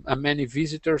many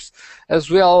visitors,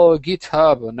 as well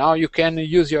GitHub. Now you can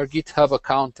use your GitHub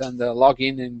account and log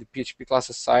in the PHP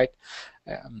classes site.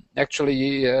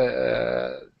 Actually,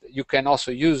 you can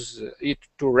also use it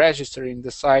to register in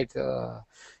the site. The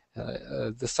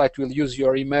site will use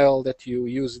your email that you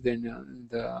used in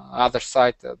the other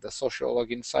site, the social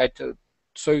login site,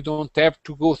 so you don't have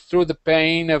to go through the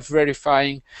pain of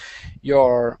verifying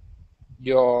your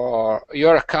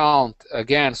account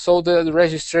again. So the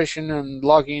registration and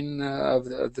login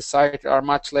of the site are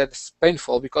much less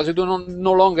painful because you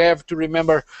no longer have to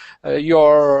remember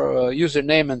your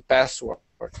username and password.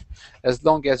 As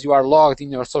long as you are logged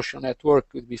in your social network,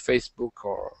 could be Facebook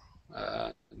or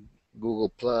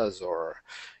Google Plus, or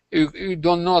you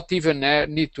do not even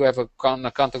need to have an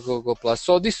account of Google Plus.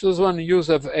 So this was one use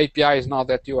of APIs now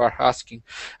that you are asking.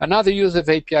 Another use of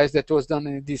APIs that was done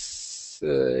in this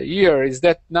year is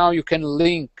that now you can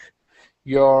link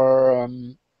your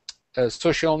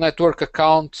social network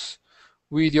accounts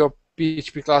with your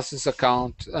PHP classes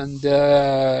account, and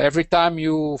every time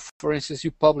you, for instance,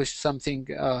 you publish something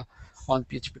on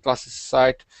PHP classes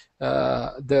site,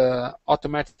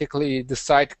 automatically the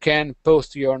site can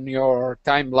post you on your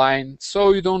timeline,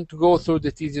 so you don't go through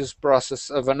the tedious process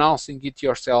of announcing it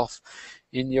yourself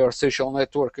in your social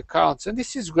network accounts. And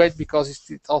this is great because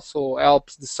it also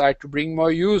helps the site to bring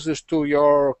more users to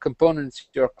your components,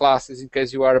 your classes, in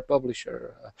case you are a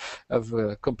publisher of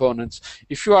components.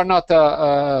 If you are not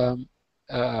a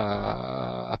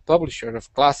publisher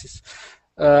of classes,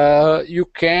 you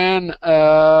can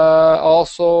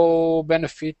also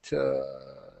benefit,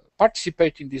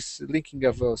 participate in this linking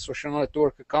of social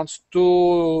network accounts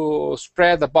to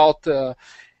spread about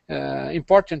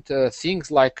important things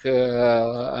like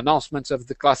announcements of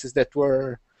the classes that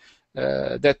were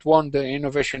that won the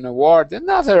Innovation Award, and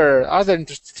other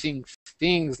interesting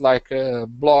things like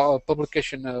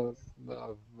publication of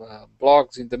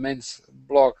blogs in the main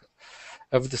blog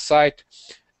of the site,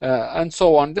 and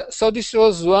so on. So this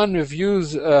was one of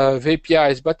views of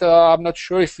APIs, but I'm not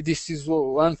sure if this is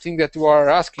one thing that you are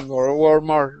asking, or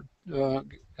more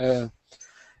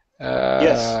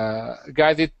Yes.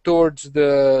 guided towards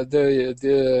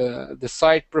the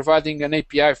site providing an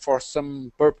API for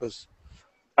some purpose.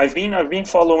 I've been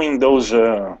following those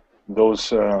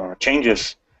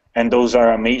changes, and those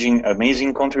are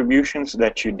amazing contributions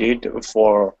that you did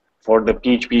for the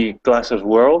PHP classes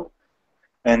world,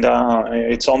 and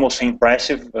it's almost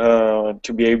impressive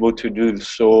to be able to do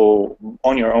so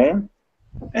on your own.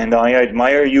 And I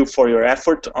admire you for your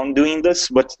effort on doing this.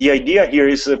 But the idea here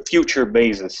is a future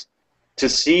basis, to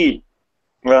see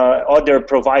other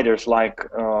providers like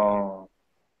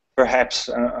perhaps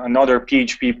another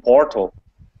PHP portal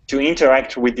to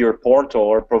interact with your portal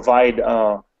or provide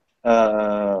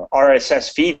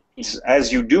RSS feeds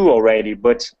as you do already,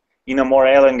 but in a more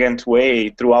elegant way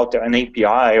throughout an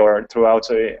API or throughout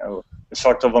a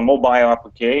sort of a mobile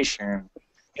application.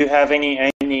 Do you have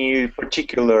any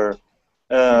particular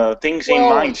things in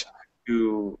mind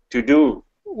to do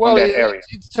on that area?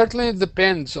 It certainly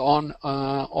depends on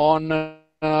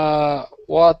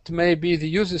what may be the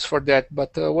uses for that,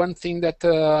 but one thing that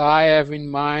I have in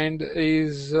mind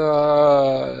is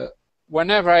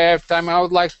whenever I have time, I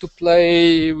would like to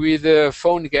play with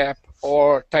PhoneGap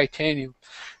or Titanium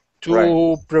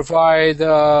to provide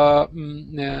a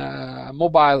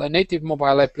native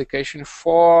mobile application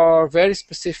for very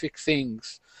specific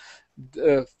things,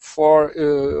 for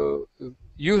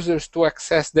users to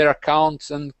access their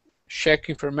accounts and check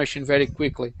information very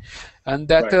quickly, and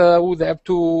that would have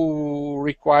to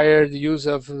require the use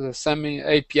of some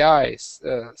APIs.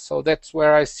 So that's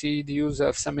where I see the use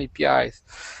of some APIs.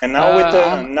 And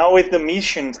now with the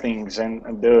mission things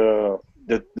and the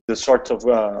sort of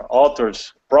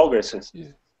authors progresses,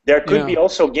 there could be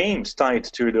also games tied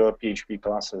to the PHP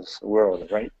classes world,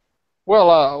 right? Well,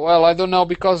 I don't know,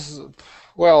 because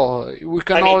we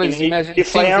can always imagine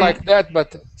things like that,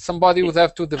 but somebody would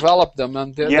have to develop them,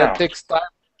 and that takes time.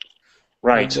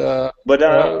 Right. And, but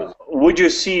would you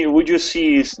see?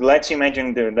 Let's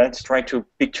imagine. Let's try to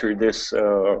picture this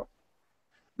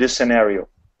this scenario.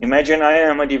 Imagine I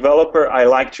am a developer. I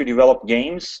like to develop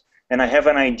games, and I have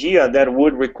an idea that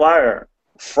would require,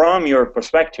 from your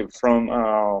perspective, from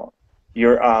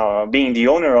your being the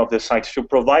owner of the site, to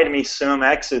provide me some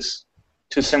access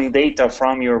to some data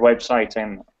from your website,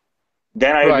 and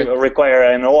then I require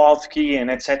an OAuth key and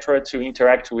etc. to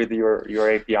interact with your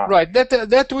API. Right.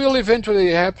 That will eventually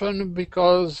happen,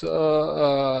 because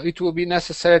it will be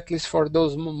necessary, at least for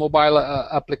those mobile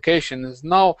applications.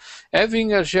 Now,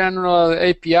 having a general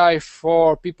API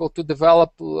for people to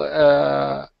develop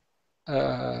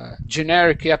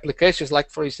generic applications, like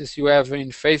for instance you have in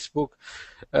Facebook,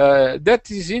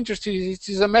 that is interesting. It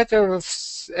is a matter of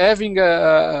having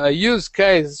a use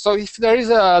case. So if there is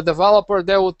a developer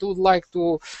that would like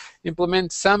to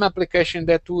implement some application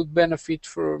that would benefit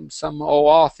from some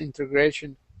OAuth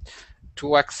integration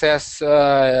to access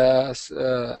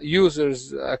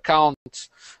users' accounts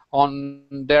on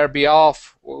their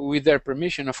behalf with their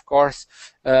permission, of course,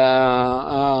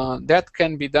 that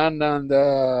can be done, and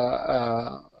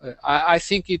I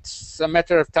think it's a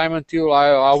matter of time until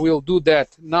I will do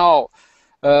that. Now,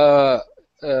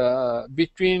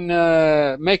 between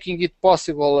making it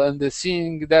possible and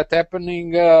seeing that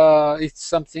happening, it's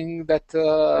something that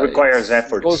requires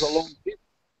effort. Goes along,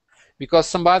 because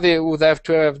somebody would have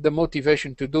to have the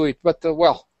motivation to do it. But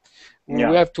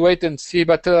we have to wait and see.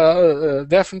 But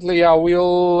definitely, I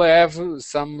will have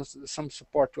some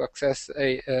support to access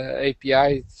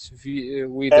APIs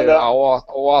with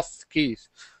OAuth keys.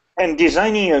 And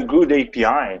designing a good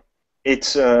API,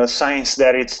 it's a science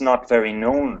that it's not very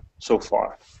known so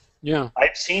far. Yeah,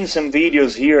 I've seen some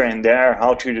videos here and there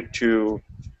how to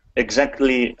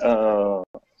exactly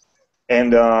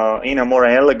and in a more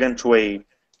elegant way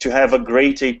to have a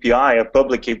great API, a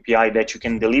public API that you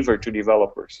can deliver to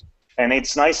developers. And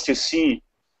it's nice to see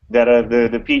that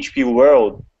the PHP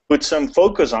world put some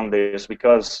focus on this,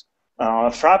 because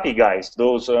Frappy guys,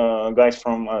 those guys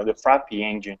from the Frappy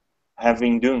engine, have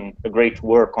been doing a great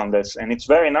work on this, and it's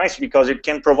very nice because it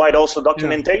can provide also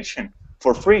documentation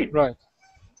for free. Right.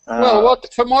 Well,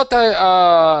 from what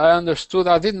I understood,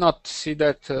 I did not see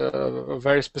that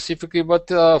very specifically, but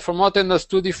from what I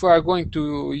understood, if we are going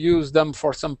to use them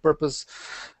for some purpose,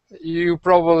 you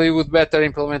probably would better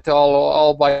implement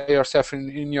all by yourself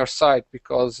in your site,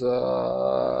 because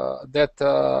that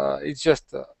it's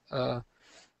just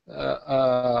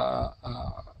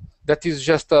that is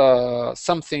just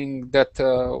something that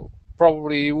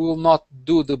probably will not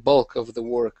do the bulk of the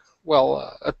work.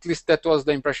 Well, at least that was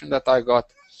the impression that I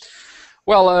got.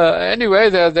 Well, anyway,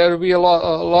 there will be a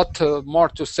lot more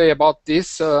to say about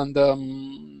this, and the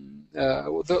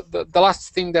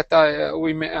last thing that I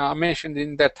mentioned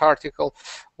in that article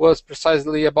was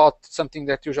precisely about something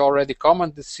that you already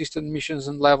commented: the system missions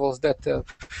and levels that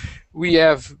we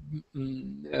have.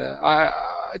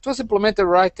 It was implemented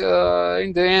right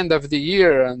in the end of the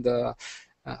year, and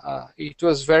it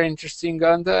was very interesting,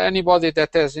 and anybody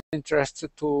that has interest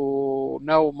to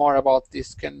know more about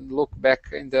this can look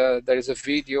back in there is a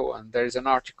video and there is an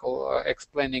article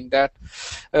explaining that.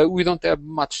 We don't have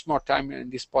much more time in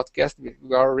this podcast.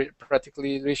 We are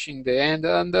practically reaching the end,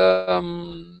 and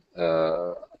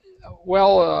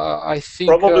I think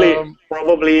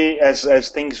probably as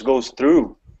things goes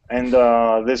through and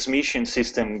this mission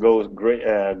system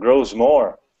grows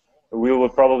more, we will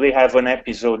probably have an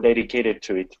episode dedicated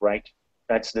to it, right?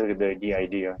 That's the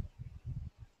idea.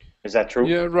 Is that true?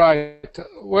 Yeah, right.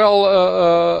 Well,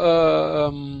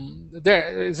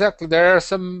 there are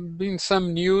been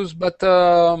some news, but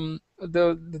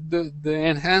the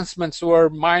enhancements were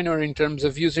minor in terms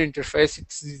of user interface.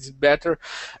 It's better,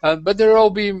 but there will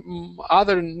be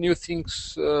other new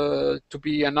things to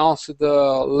be announced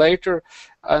later,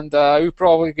 and we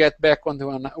probably get back when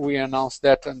we announce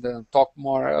that and talk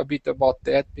more a bit about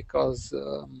that, because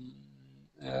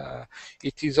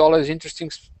it is always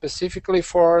interesting, specifically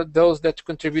for those that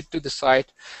contribute to the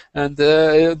site. And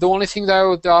the only thing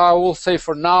that I will say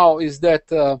for now is that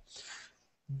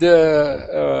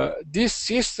this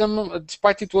system,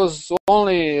 despite it was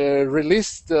only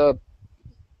released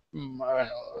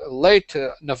late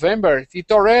November,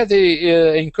 it already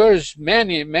encouraged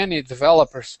many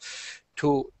developers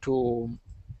to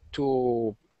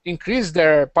increase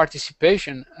their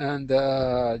participation. And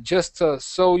just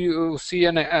so you see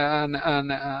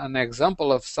an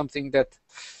example of something that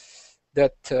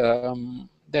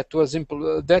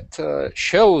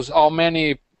shows how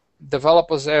many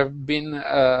developers have been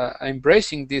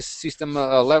embracing this system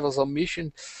levels of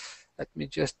mission. Let me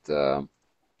just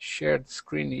share the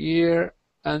screen here,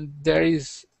 and there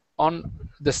is on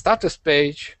the status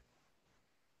page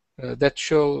that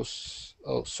shows.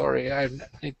 Oh, sorry, I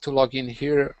need to log in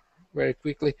here very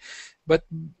quickly. But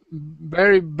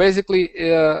very basically,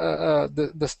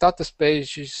 the status page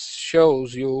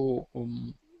shows you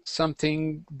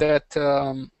something that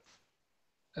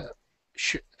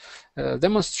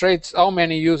demonstrates how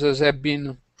many users have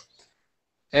been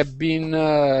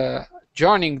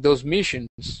joining those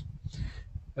missions.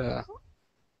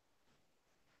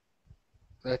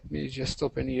 Let me just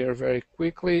open here very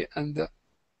quickly, and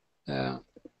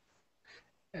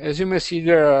as you may see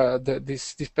there,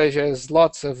 this page has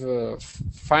lots of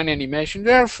fine animation.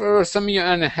 There are some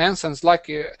enhancements, like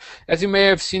as you may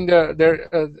have seen every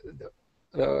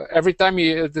time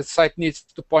the site needs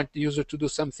to point the user to do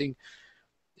something,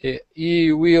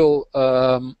 he will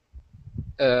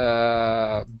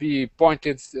be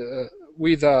pointed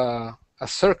with a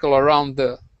circle around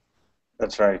the.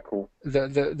 That's very cool.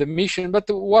 The mission. But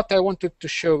what I wanted to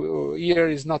show here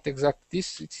is not exactly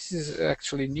this. This is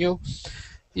actually new.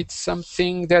 It's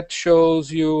something that shows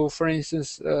you, for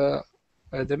instance, the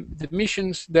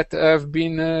missions that have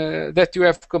been that you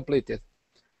have completed.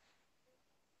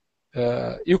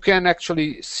 You can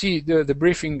actually see the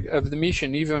briefing of the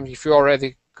mission, even if you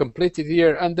already completed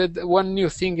here. And the one new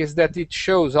thing is that it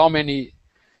shows how many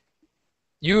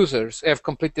users have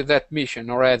completed that mission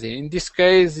already. In this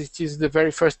case, it is the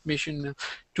very first mission.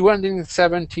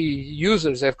 270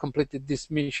 users have completed this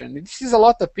mission. This is a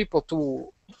lot of people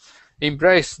to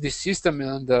embrace this system,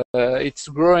 and it's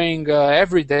growing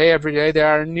every day. Every day there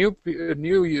are new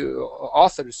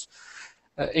authors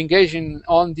engaging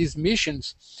on these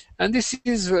missions, and this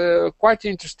is quite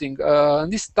interesting.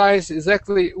 And this ties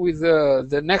exactly with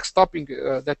the next topic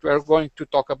that we are going to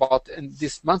talk about in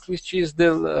this month, which is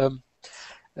the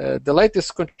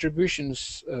latest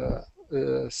contributions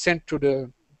sent to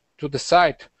the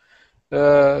site,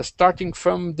 starting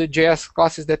from the JS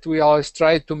classes that we always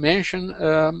try to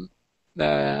mention.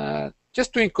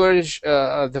 Just to encourage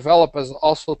developers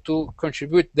also to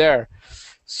contribute there.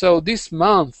 So this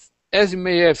month, as you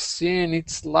may have seen,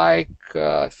 it's like,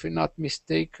 if I'm not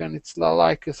mistaken, it's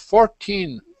like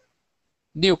 14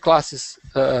 new classes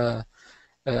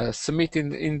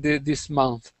submitted in this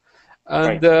month.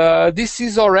 And right. This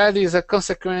is already as a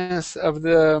consequence of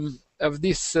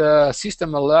this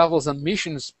system of levels and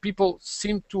missions. People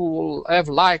seem to have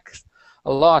liked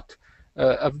a lot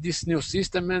of this new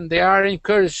system, and they are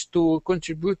encouraged to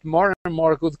contribute more and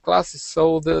more good classes.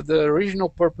 So the original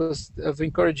purpose of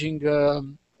encouraging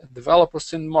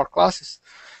developers in more classes,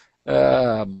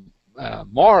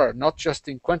 more, not just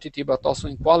in quantity but also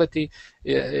in quality,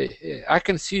 I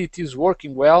can see it is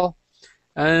working well.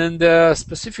 And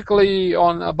specifically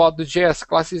about the JS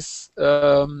classes,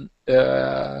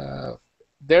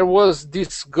 there was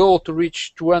this goal to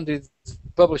reach 200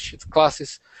 published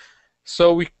classes,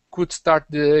 so we could start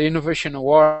the innovation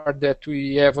award that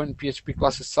we have on PHP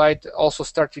classes site, also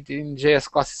started in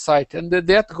JS classes site, and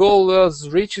that goal was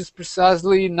reached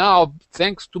precisely now,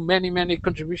 thanks to many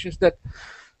contributions that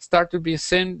started to be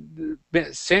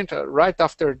sent right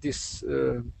after this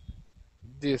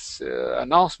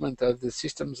announcement of the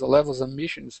systems levels and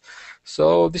missions.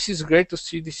 So this is great to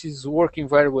see. This is working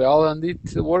very well, and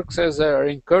it works as an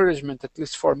encouragement, at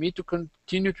least for me, to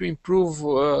continue to improve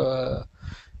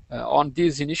on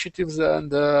these initiatives.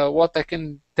 And what I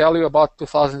can tell you about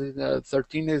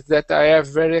 2013 is that I have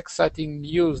very exciting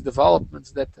news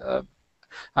developments that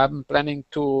I'm planning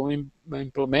to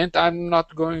implement. I'm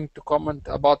not going to comment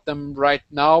about them right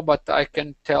now, but I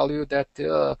can tell you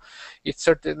that it's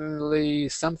certainly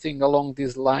something along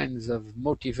these lines of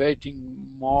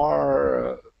motivating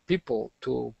more people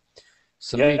to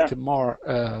submit more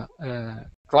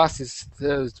classes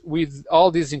with all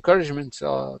these encouragements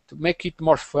to make it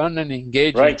more fun and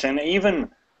engaging. Right, and even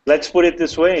let's put it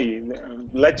this way: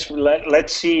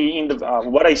 let's see in the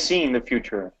what I see in the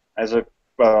future as a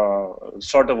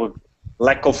sort of a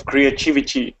lack of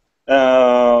creativity,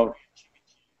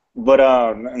 but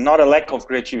not a lack of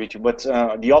creativity, but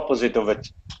the opposite of it.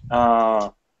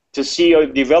 To see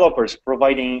developers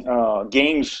providing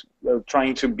games,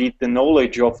 trying to beat the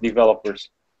knowledge of developers,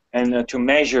 and to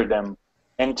measure them,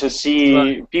 and to see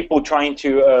people trying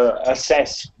to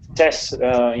assess tests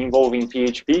involving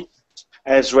PHP,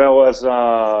 as well as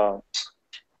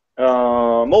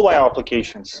mobile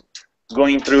applications,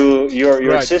 going through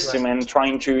your system and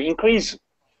trying to increase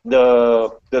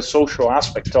the social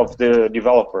aspect of the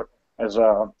developer as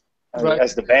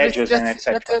the badges and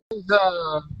etc.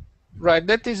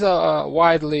 That is a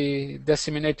widely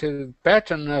disseminated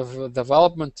pattern of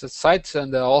development sites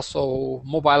and also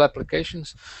mobile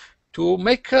applications to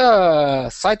make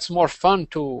sites more fun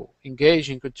to engage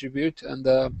and contribute. And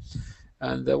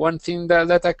one thing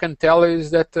that I can tell is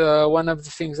that one of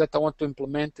the things that I want to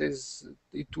implement is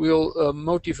it will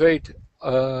motivate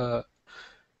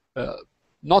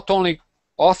not only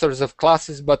authors of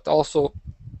classes but also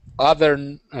other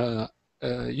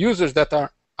users that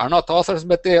are not authors,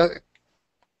 but they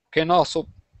can also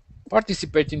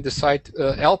participate in the site,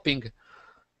 helping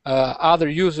other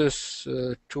users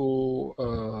to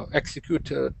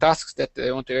execute tasks that they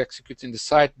want to execute in the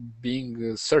site,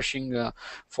 being searching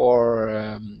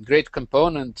for great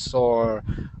components or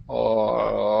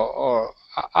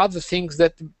other things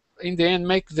that in the end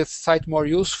make the site more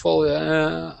useful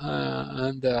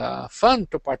and fun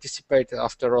to participate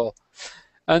after all.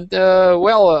 And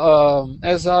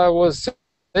as I was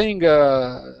saying,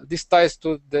 this ties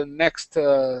to the next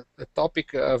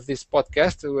topic of this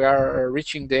podcast. We are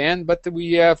reaching the end, but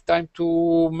we have time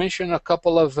to mention a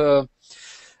couple of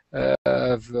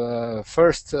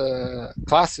first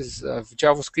classes of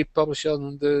JavaScript published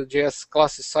on the JS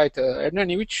classes site.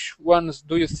 Ernani, which ones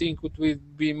do you think would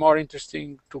be more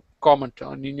interesting to comment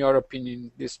on, in your opinion,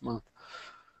 this month?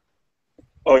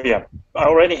 Oh yeah, I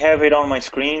already have it on my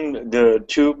screen, the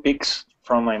 2 picks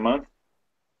from my month.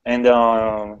 And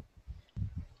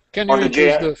can you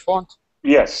use the font?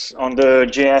 Yes, on the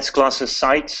JS classes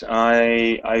site,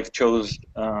 I've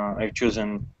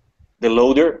chosen the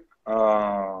loader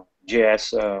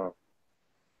JS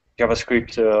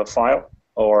JavaScript file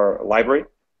or library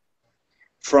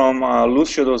from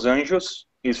Lúcio dos Anjos.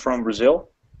 He's from Brazil,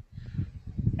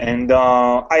 and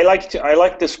I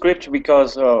like the script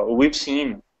because we've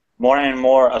seen more and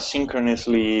more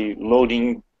asynchronously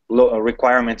loading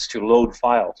requirements to load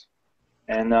files,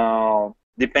 and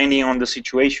depending on the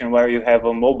situation where you have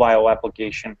a mobile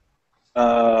application,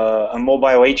 a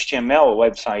mobile HTML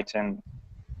website,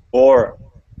 or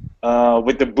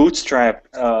with the Bootstrap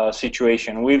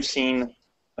situation, we've seen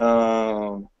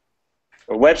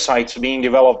websites being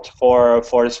developed for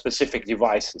specific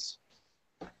devices,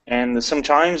 and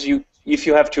sometimes if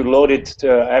you have to load it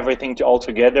everything all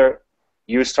together,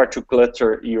 you start to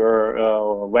clutter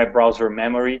your web browser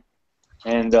memory,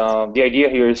 and the idea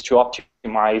here is to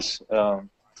optimize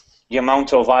the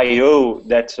amount of I/O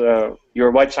that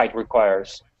your website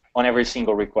requires on every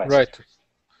single request. Right.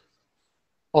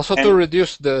 Also to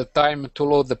reduce the time to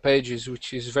load the pages,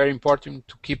 which is very important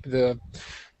to keep the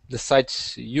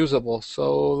sites usable.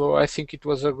 So I think it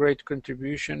was a great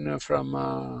contribution from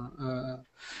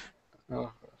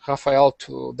Rafael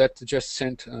that just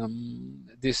sent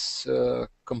this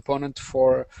component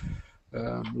for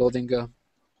loading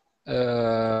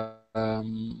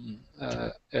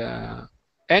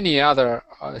any other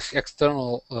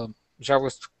external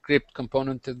JavaScript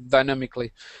component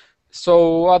dynamically.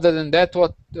 So other than that,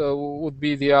 what would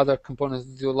be the other components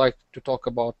that you'd like to talk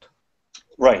about?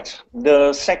 Right.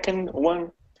 The second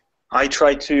one, I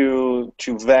try to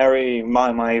vary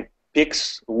my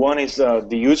picks. One is the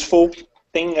useful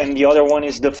thing, and the other one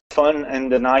is the fun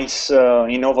and the nice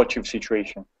innovative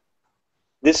situation.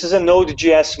 This is a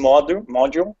Node.js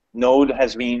module. Node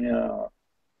has been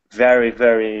very,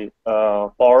 very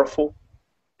powerful,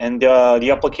 and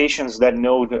the applications that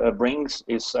Node brings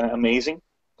is amazing.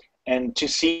 And to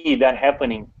see that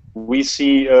happening, we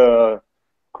see a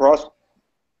crosswords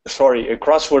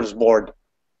board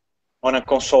on a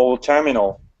console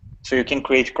terminal, so you can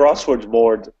create crosswords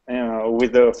board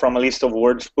from a list of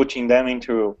words, putting them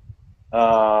into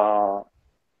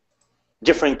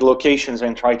different locations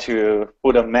and try to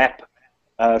put a map,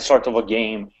 sort of a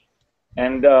game.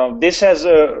 And this has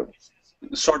a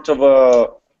sort of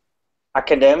a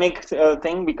academic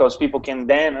thing, because people can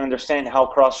then understand how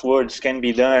crosswords can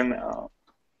be done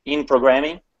in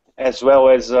programming, as well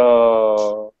as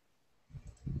a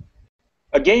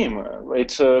game.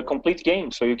 It's a complete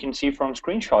game, so you can see from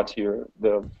screenshots here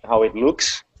how it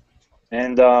looks,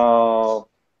 and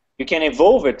you can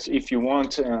evolve it if you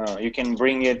want. You can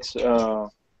bring it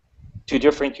to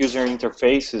different user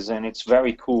interfaces, and it's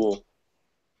very cool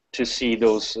to see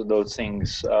those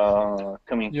things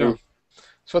coming through.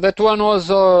 So that one was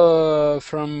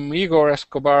from Igor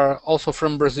Escobar, also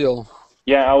from Brazil.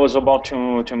 Yeah, I was about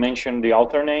to mention the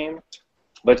author name,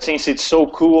 but since it's so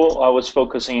cool, I was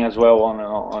focusing as well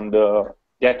on the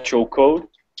actual code.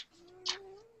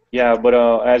 Yeah, but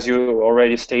as you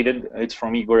already stated, it's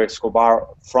from Igor Escobar,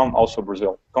 from also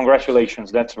Brazil.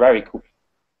 Congratulations, that's very cool.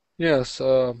 Yes,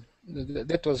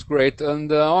 that was great.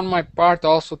 And on my part,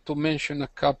 also to mention a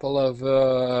couple of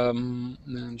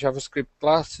JavaScript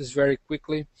classes very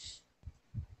quickly.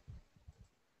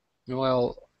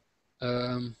 Well,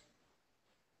 I'm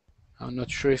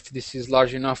not sure if this is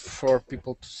large enough for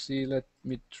people to see. Let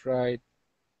me try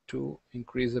to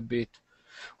increase a bit.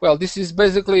 Well, this is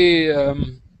basically a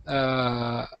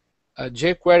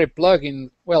jQuery plugin.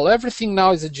 Well, everything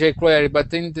now is a jQuery,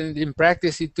 but in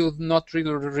practice it do not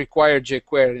really require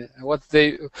jQuery. What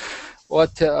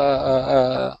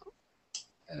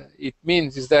it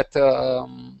means is that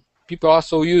people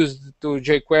also use to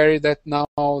jQuery that now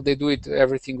they do it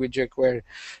everything with jQuery.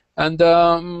 And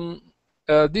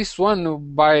this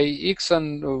one by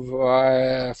Iksan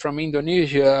from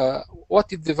Indonesia,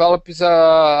 what it developed is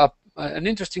an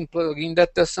interesting plugin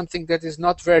that does something that is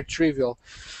not very trivial.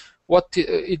 What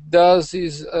it does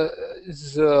is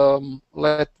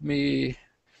let me.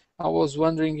 I was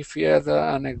wondering if you had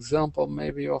an example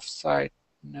maybe of site.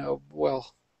 No,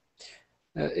 well,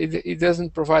 it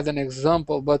doesn't provide an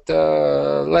example, but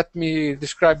let me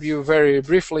describe you very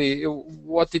briefly.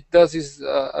 What it does is,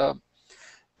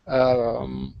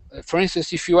 for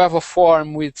instance, if you have a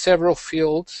form with several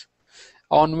fields,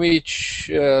 on which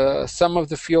some of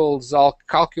the fields are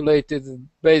calculated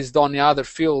based on the other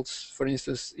fields. For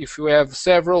instance, if you have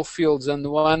several fields and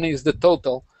one is the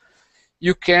total,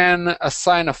 you can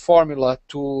assign a formula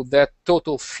to that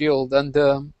total field, and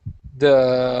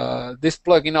this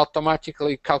plugin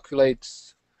automatically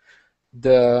calculates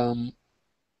the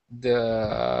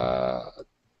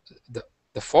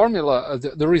formula,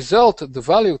 the result, the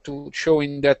value to show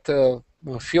in that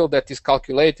field that is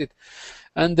calculated.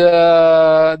 And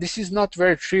this is not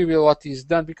very trivial what is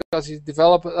done, because it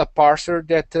developed a parser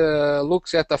that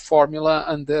looks at a formula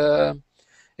and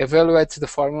evaluates the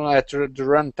formula at the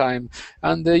runtime.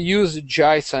 And they use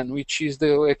JSON, which is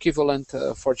the equivalent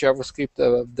for JavaScript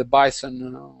of the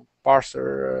Bison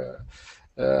parser,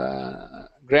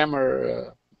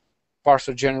 grammar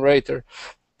parser generator.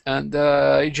 And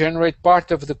it generates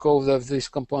part of the code of this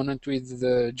component with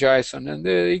the JSON. And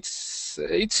it's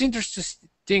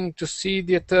interesting to see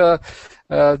that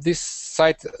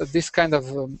this kind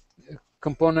of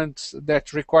components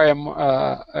that require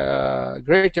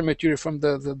greater material from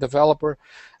the developer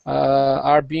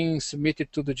are being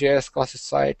submitted to the JS classes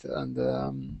site, and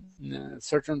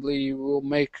certainly will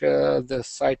make the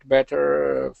site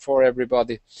better for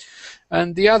everybody.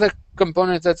 And the other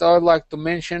component that I would like to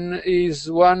mention is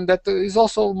one that is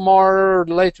also more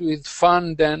related with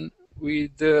fun than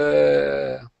with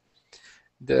the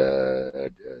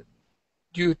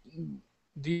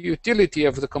utility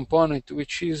of the component,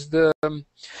 which is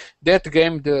that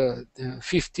game, the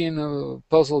 15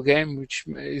 puzzle game, which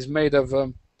is made of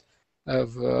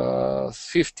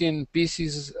 15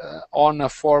 pieces on a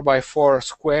 4x4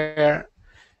 square,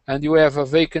 and you have a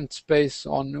vacant space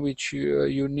on which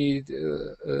you need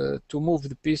to move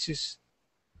the pieces.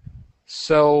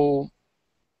 So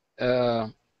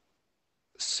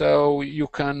you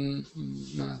can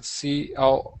see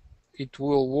how it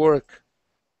will work.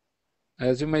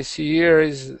 As you may see here,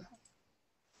 is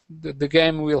the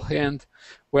game will end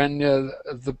when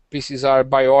the pieces are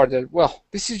by order. Well,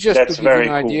 this is just to give you an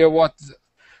idea what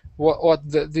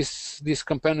this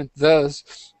component does.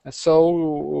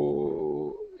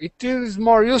 So it is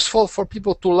more useful for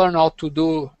people to learn how to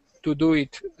do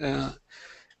it,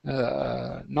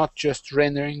 not just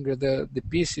rendering the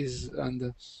pieces,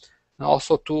 and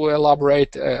also to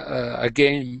elaborate a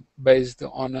game based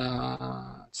on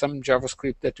a some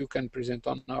JavaScript that you can present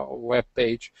on a web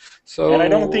page. So, and I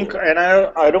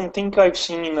don't think I've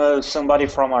seen somebody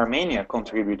from Armenia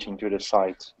contributing to the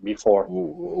site before.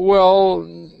 well,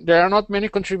 there are not many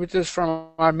contributors from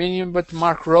Armenia, but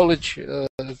Mark Rolich,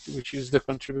 which is the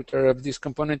contributor of this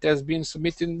component, has been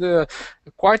submitting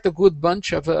quite a good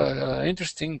bunch of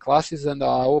interesting classes, and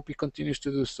I hope he continues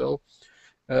to do so.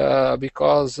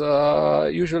 Because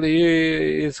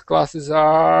usually his classes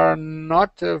are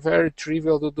not very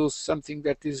trivial to do something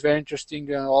that is very interesting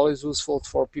and always useful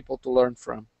for people to learn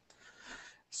from.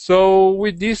 So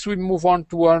with this, we move on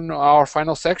to our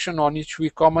final section on which we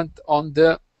comment on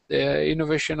the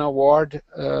Innovation Award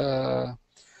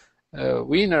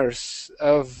winners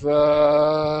of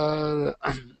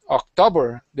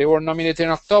October. They were nominated in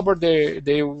October,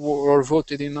 they were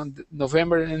voted in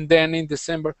November, and then in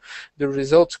December the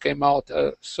results came out.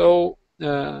 So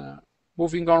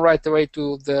moving on right away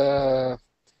to the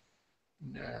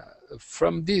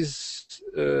from these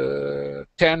 10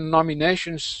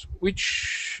 nominations,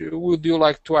 which would you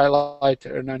like to highlight,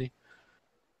 Ernani?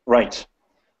 Right.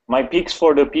 My picks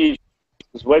for the PHP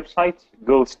website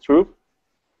goes through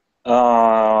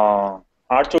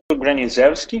Artur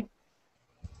Granizewski.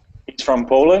 He's from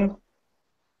Poland.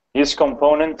 His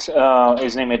component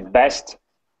is named Best,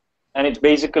 and it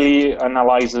basically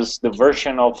analyzes the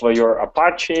version of your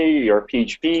Apache, your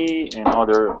PHP, and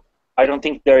other. I don't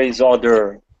think there is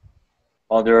other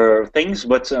things,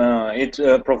 but it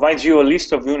provides you a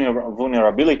list of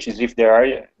vulnerabilities if there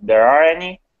are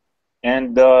any,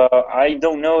 and I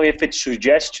don't know if it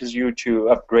suggests you to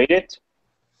upgrade it,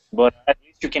 but at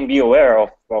least you can be aware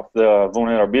of the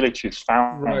vulnerabilities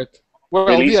found. Right.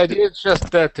 Well, the idea is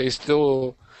just that, is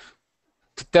to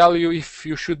tell you if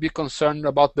you should be concerned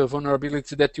about the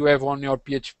vulnerability that you have on your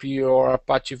PHP or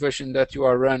Apache version that you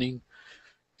are running.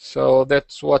 So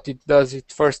that's what it does. It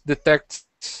first detects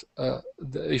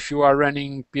if you are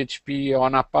running PHP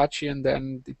on Apache, and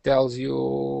then it tells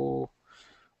you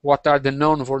what are the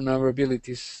known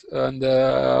vulnerabilities. And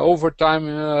over time,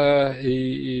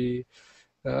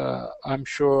 I'm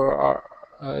sure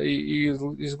he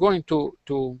is going to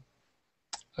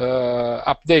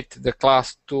update the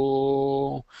class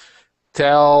to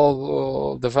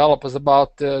tell developers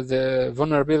about the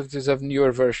vulnerabilities of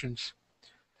newer versions.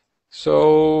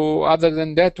 So other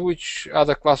than that, which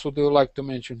other class would you like to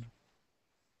mention?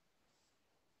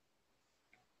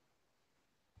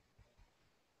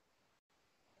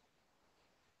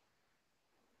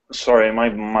 Sorry,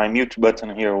 my mute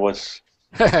button here was...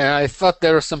 I thought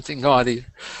there was something odd here.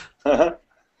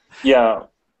 Yeah,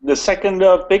 the second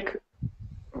pick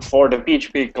for the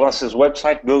PHP classes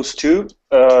website goes to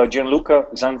Gianluca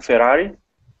Zanferrari.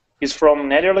 He's from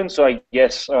Netherlands, so I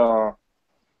guess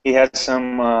he has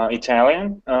some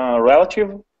Italian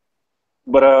relative.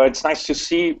 But it's nice to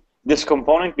see this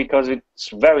component because it's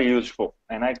very useful,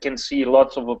 and I can see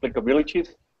lots of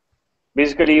applicabilities.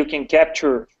 Basically, you can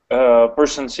capture a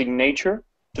person's signature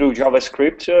through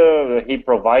JavaScript. He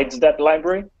provides that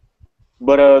library.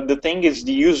 But the thing is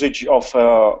the usage of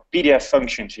PDF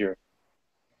functions here,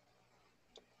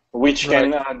 which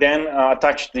can then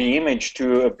attach the image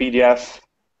to a PDF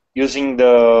using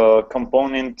the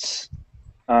components.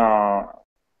 I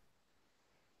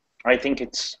think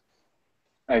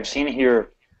I've seen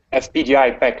here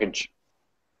FPDI package.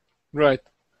 Right.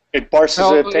 It parses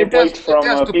a template from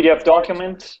a PDF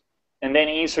document and then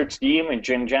inserts the image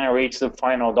and generates the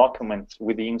final document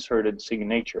with the inserted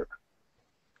signature.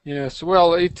 Yes,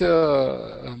 well, it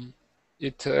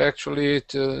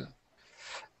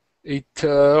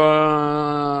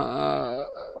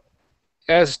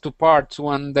has two parts.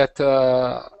 One that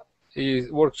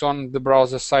works on the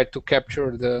browser side to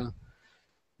capture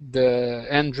the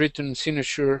handwritten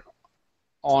signature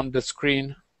on the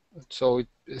screen, so it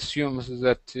assumes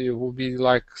that it will be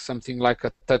like something like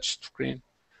a touch screen.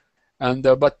 And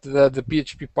but the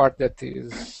PHP part that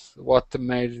is what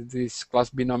made this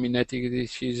class be nominated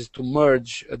is to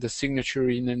merge the signature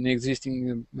in an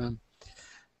existing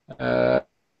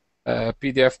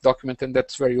PDF document, and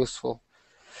that's very useful.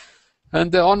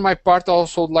 And on my part, I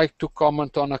also would like to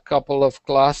comment on a couple of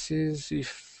classes.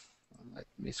 Let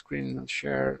me screen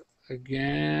share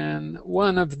again.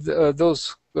 One of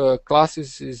those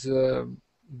classes is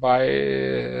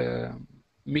by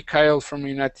Mikhail from the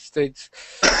United States.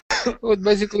 Well,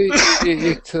 basically,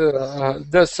 it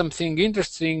does something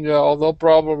interesting, although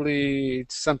probably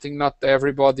it's something not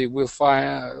everybody will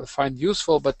find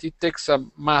useful, but it takes a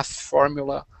math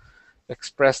formula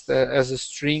expressed as a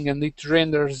string, and it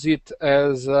renders it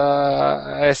as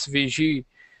SVG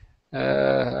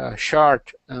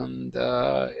chart, and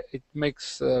it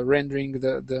makes rendering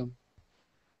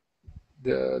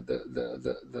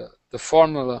the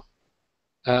formula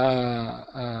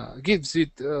gives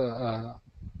it a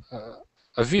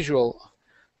visual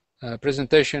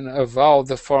presentation of how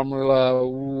the formula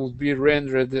would be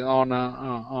rendered on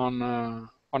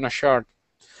a chart.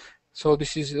 So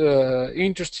this is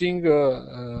interesting,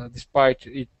 despite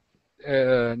it.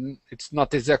 It's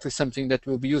not exactly something that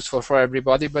will be useful for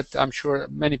everybody, but I'm sure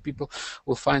many people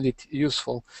will find it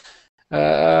useful.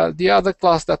 The other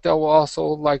class that I would also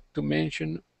like to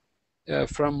mention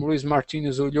from Luis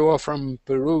Martinez Ulloa from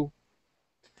Peru,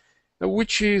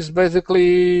 which is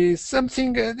basically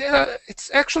something,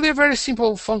 it's actually a very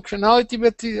simple functionality,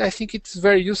 but I think it's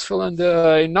very useful and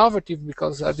innovative,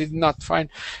 because I did not find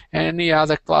any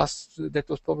other class that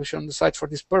was published on the site for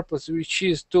this purpose, which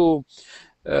is to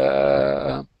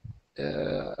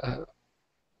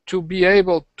be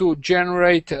able to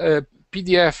generate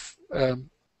PDF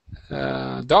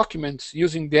documents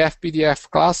using the FPDF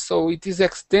class. So it is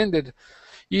extended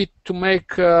to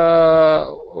make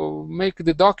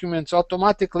the documents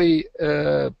automatically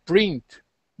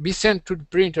be sent to the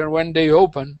printer when they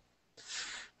open.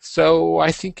 So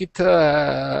I think it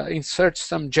inserts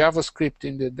some JavaScript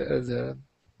in the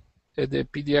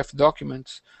PDF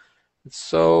documents.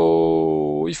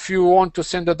 So if you want to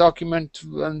send a document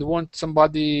and want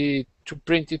somebody to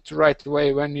print it right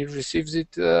away when he receives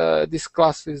it, this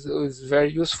class is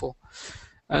very useful.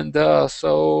 And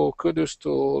so kudos to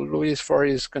Luis for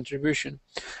his contribution.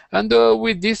 And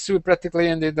with this, we practically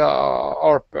ended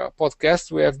our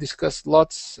podcast. We have discussed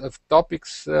lots of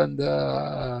topics, and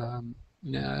I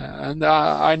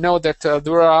know that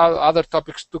there are other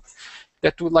topics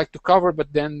that we'd like to cover,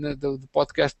 but then the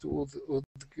podcast would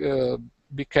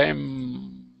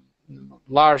became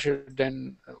larger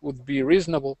than would be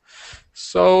reasonable.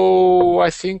 So I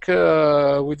think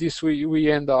with this we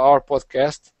end our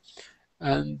podcast.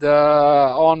 And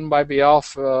on my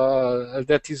behalf,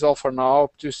 that is all for now.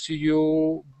 Hope to see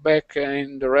you back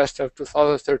in the rest of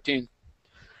 2013.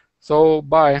 So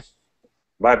bye.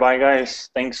 Bye bye,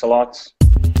 guys. Thanks a lot.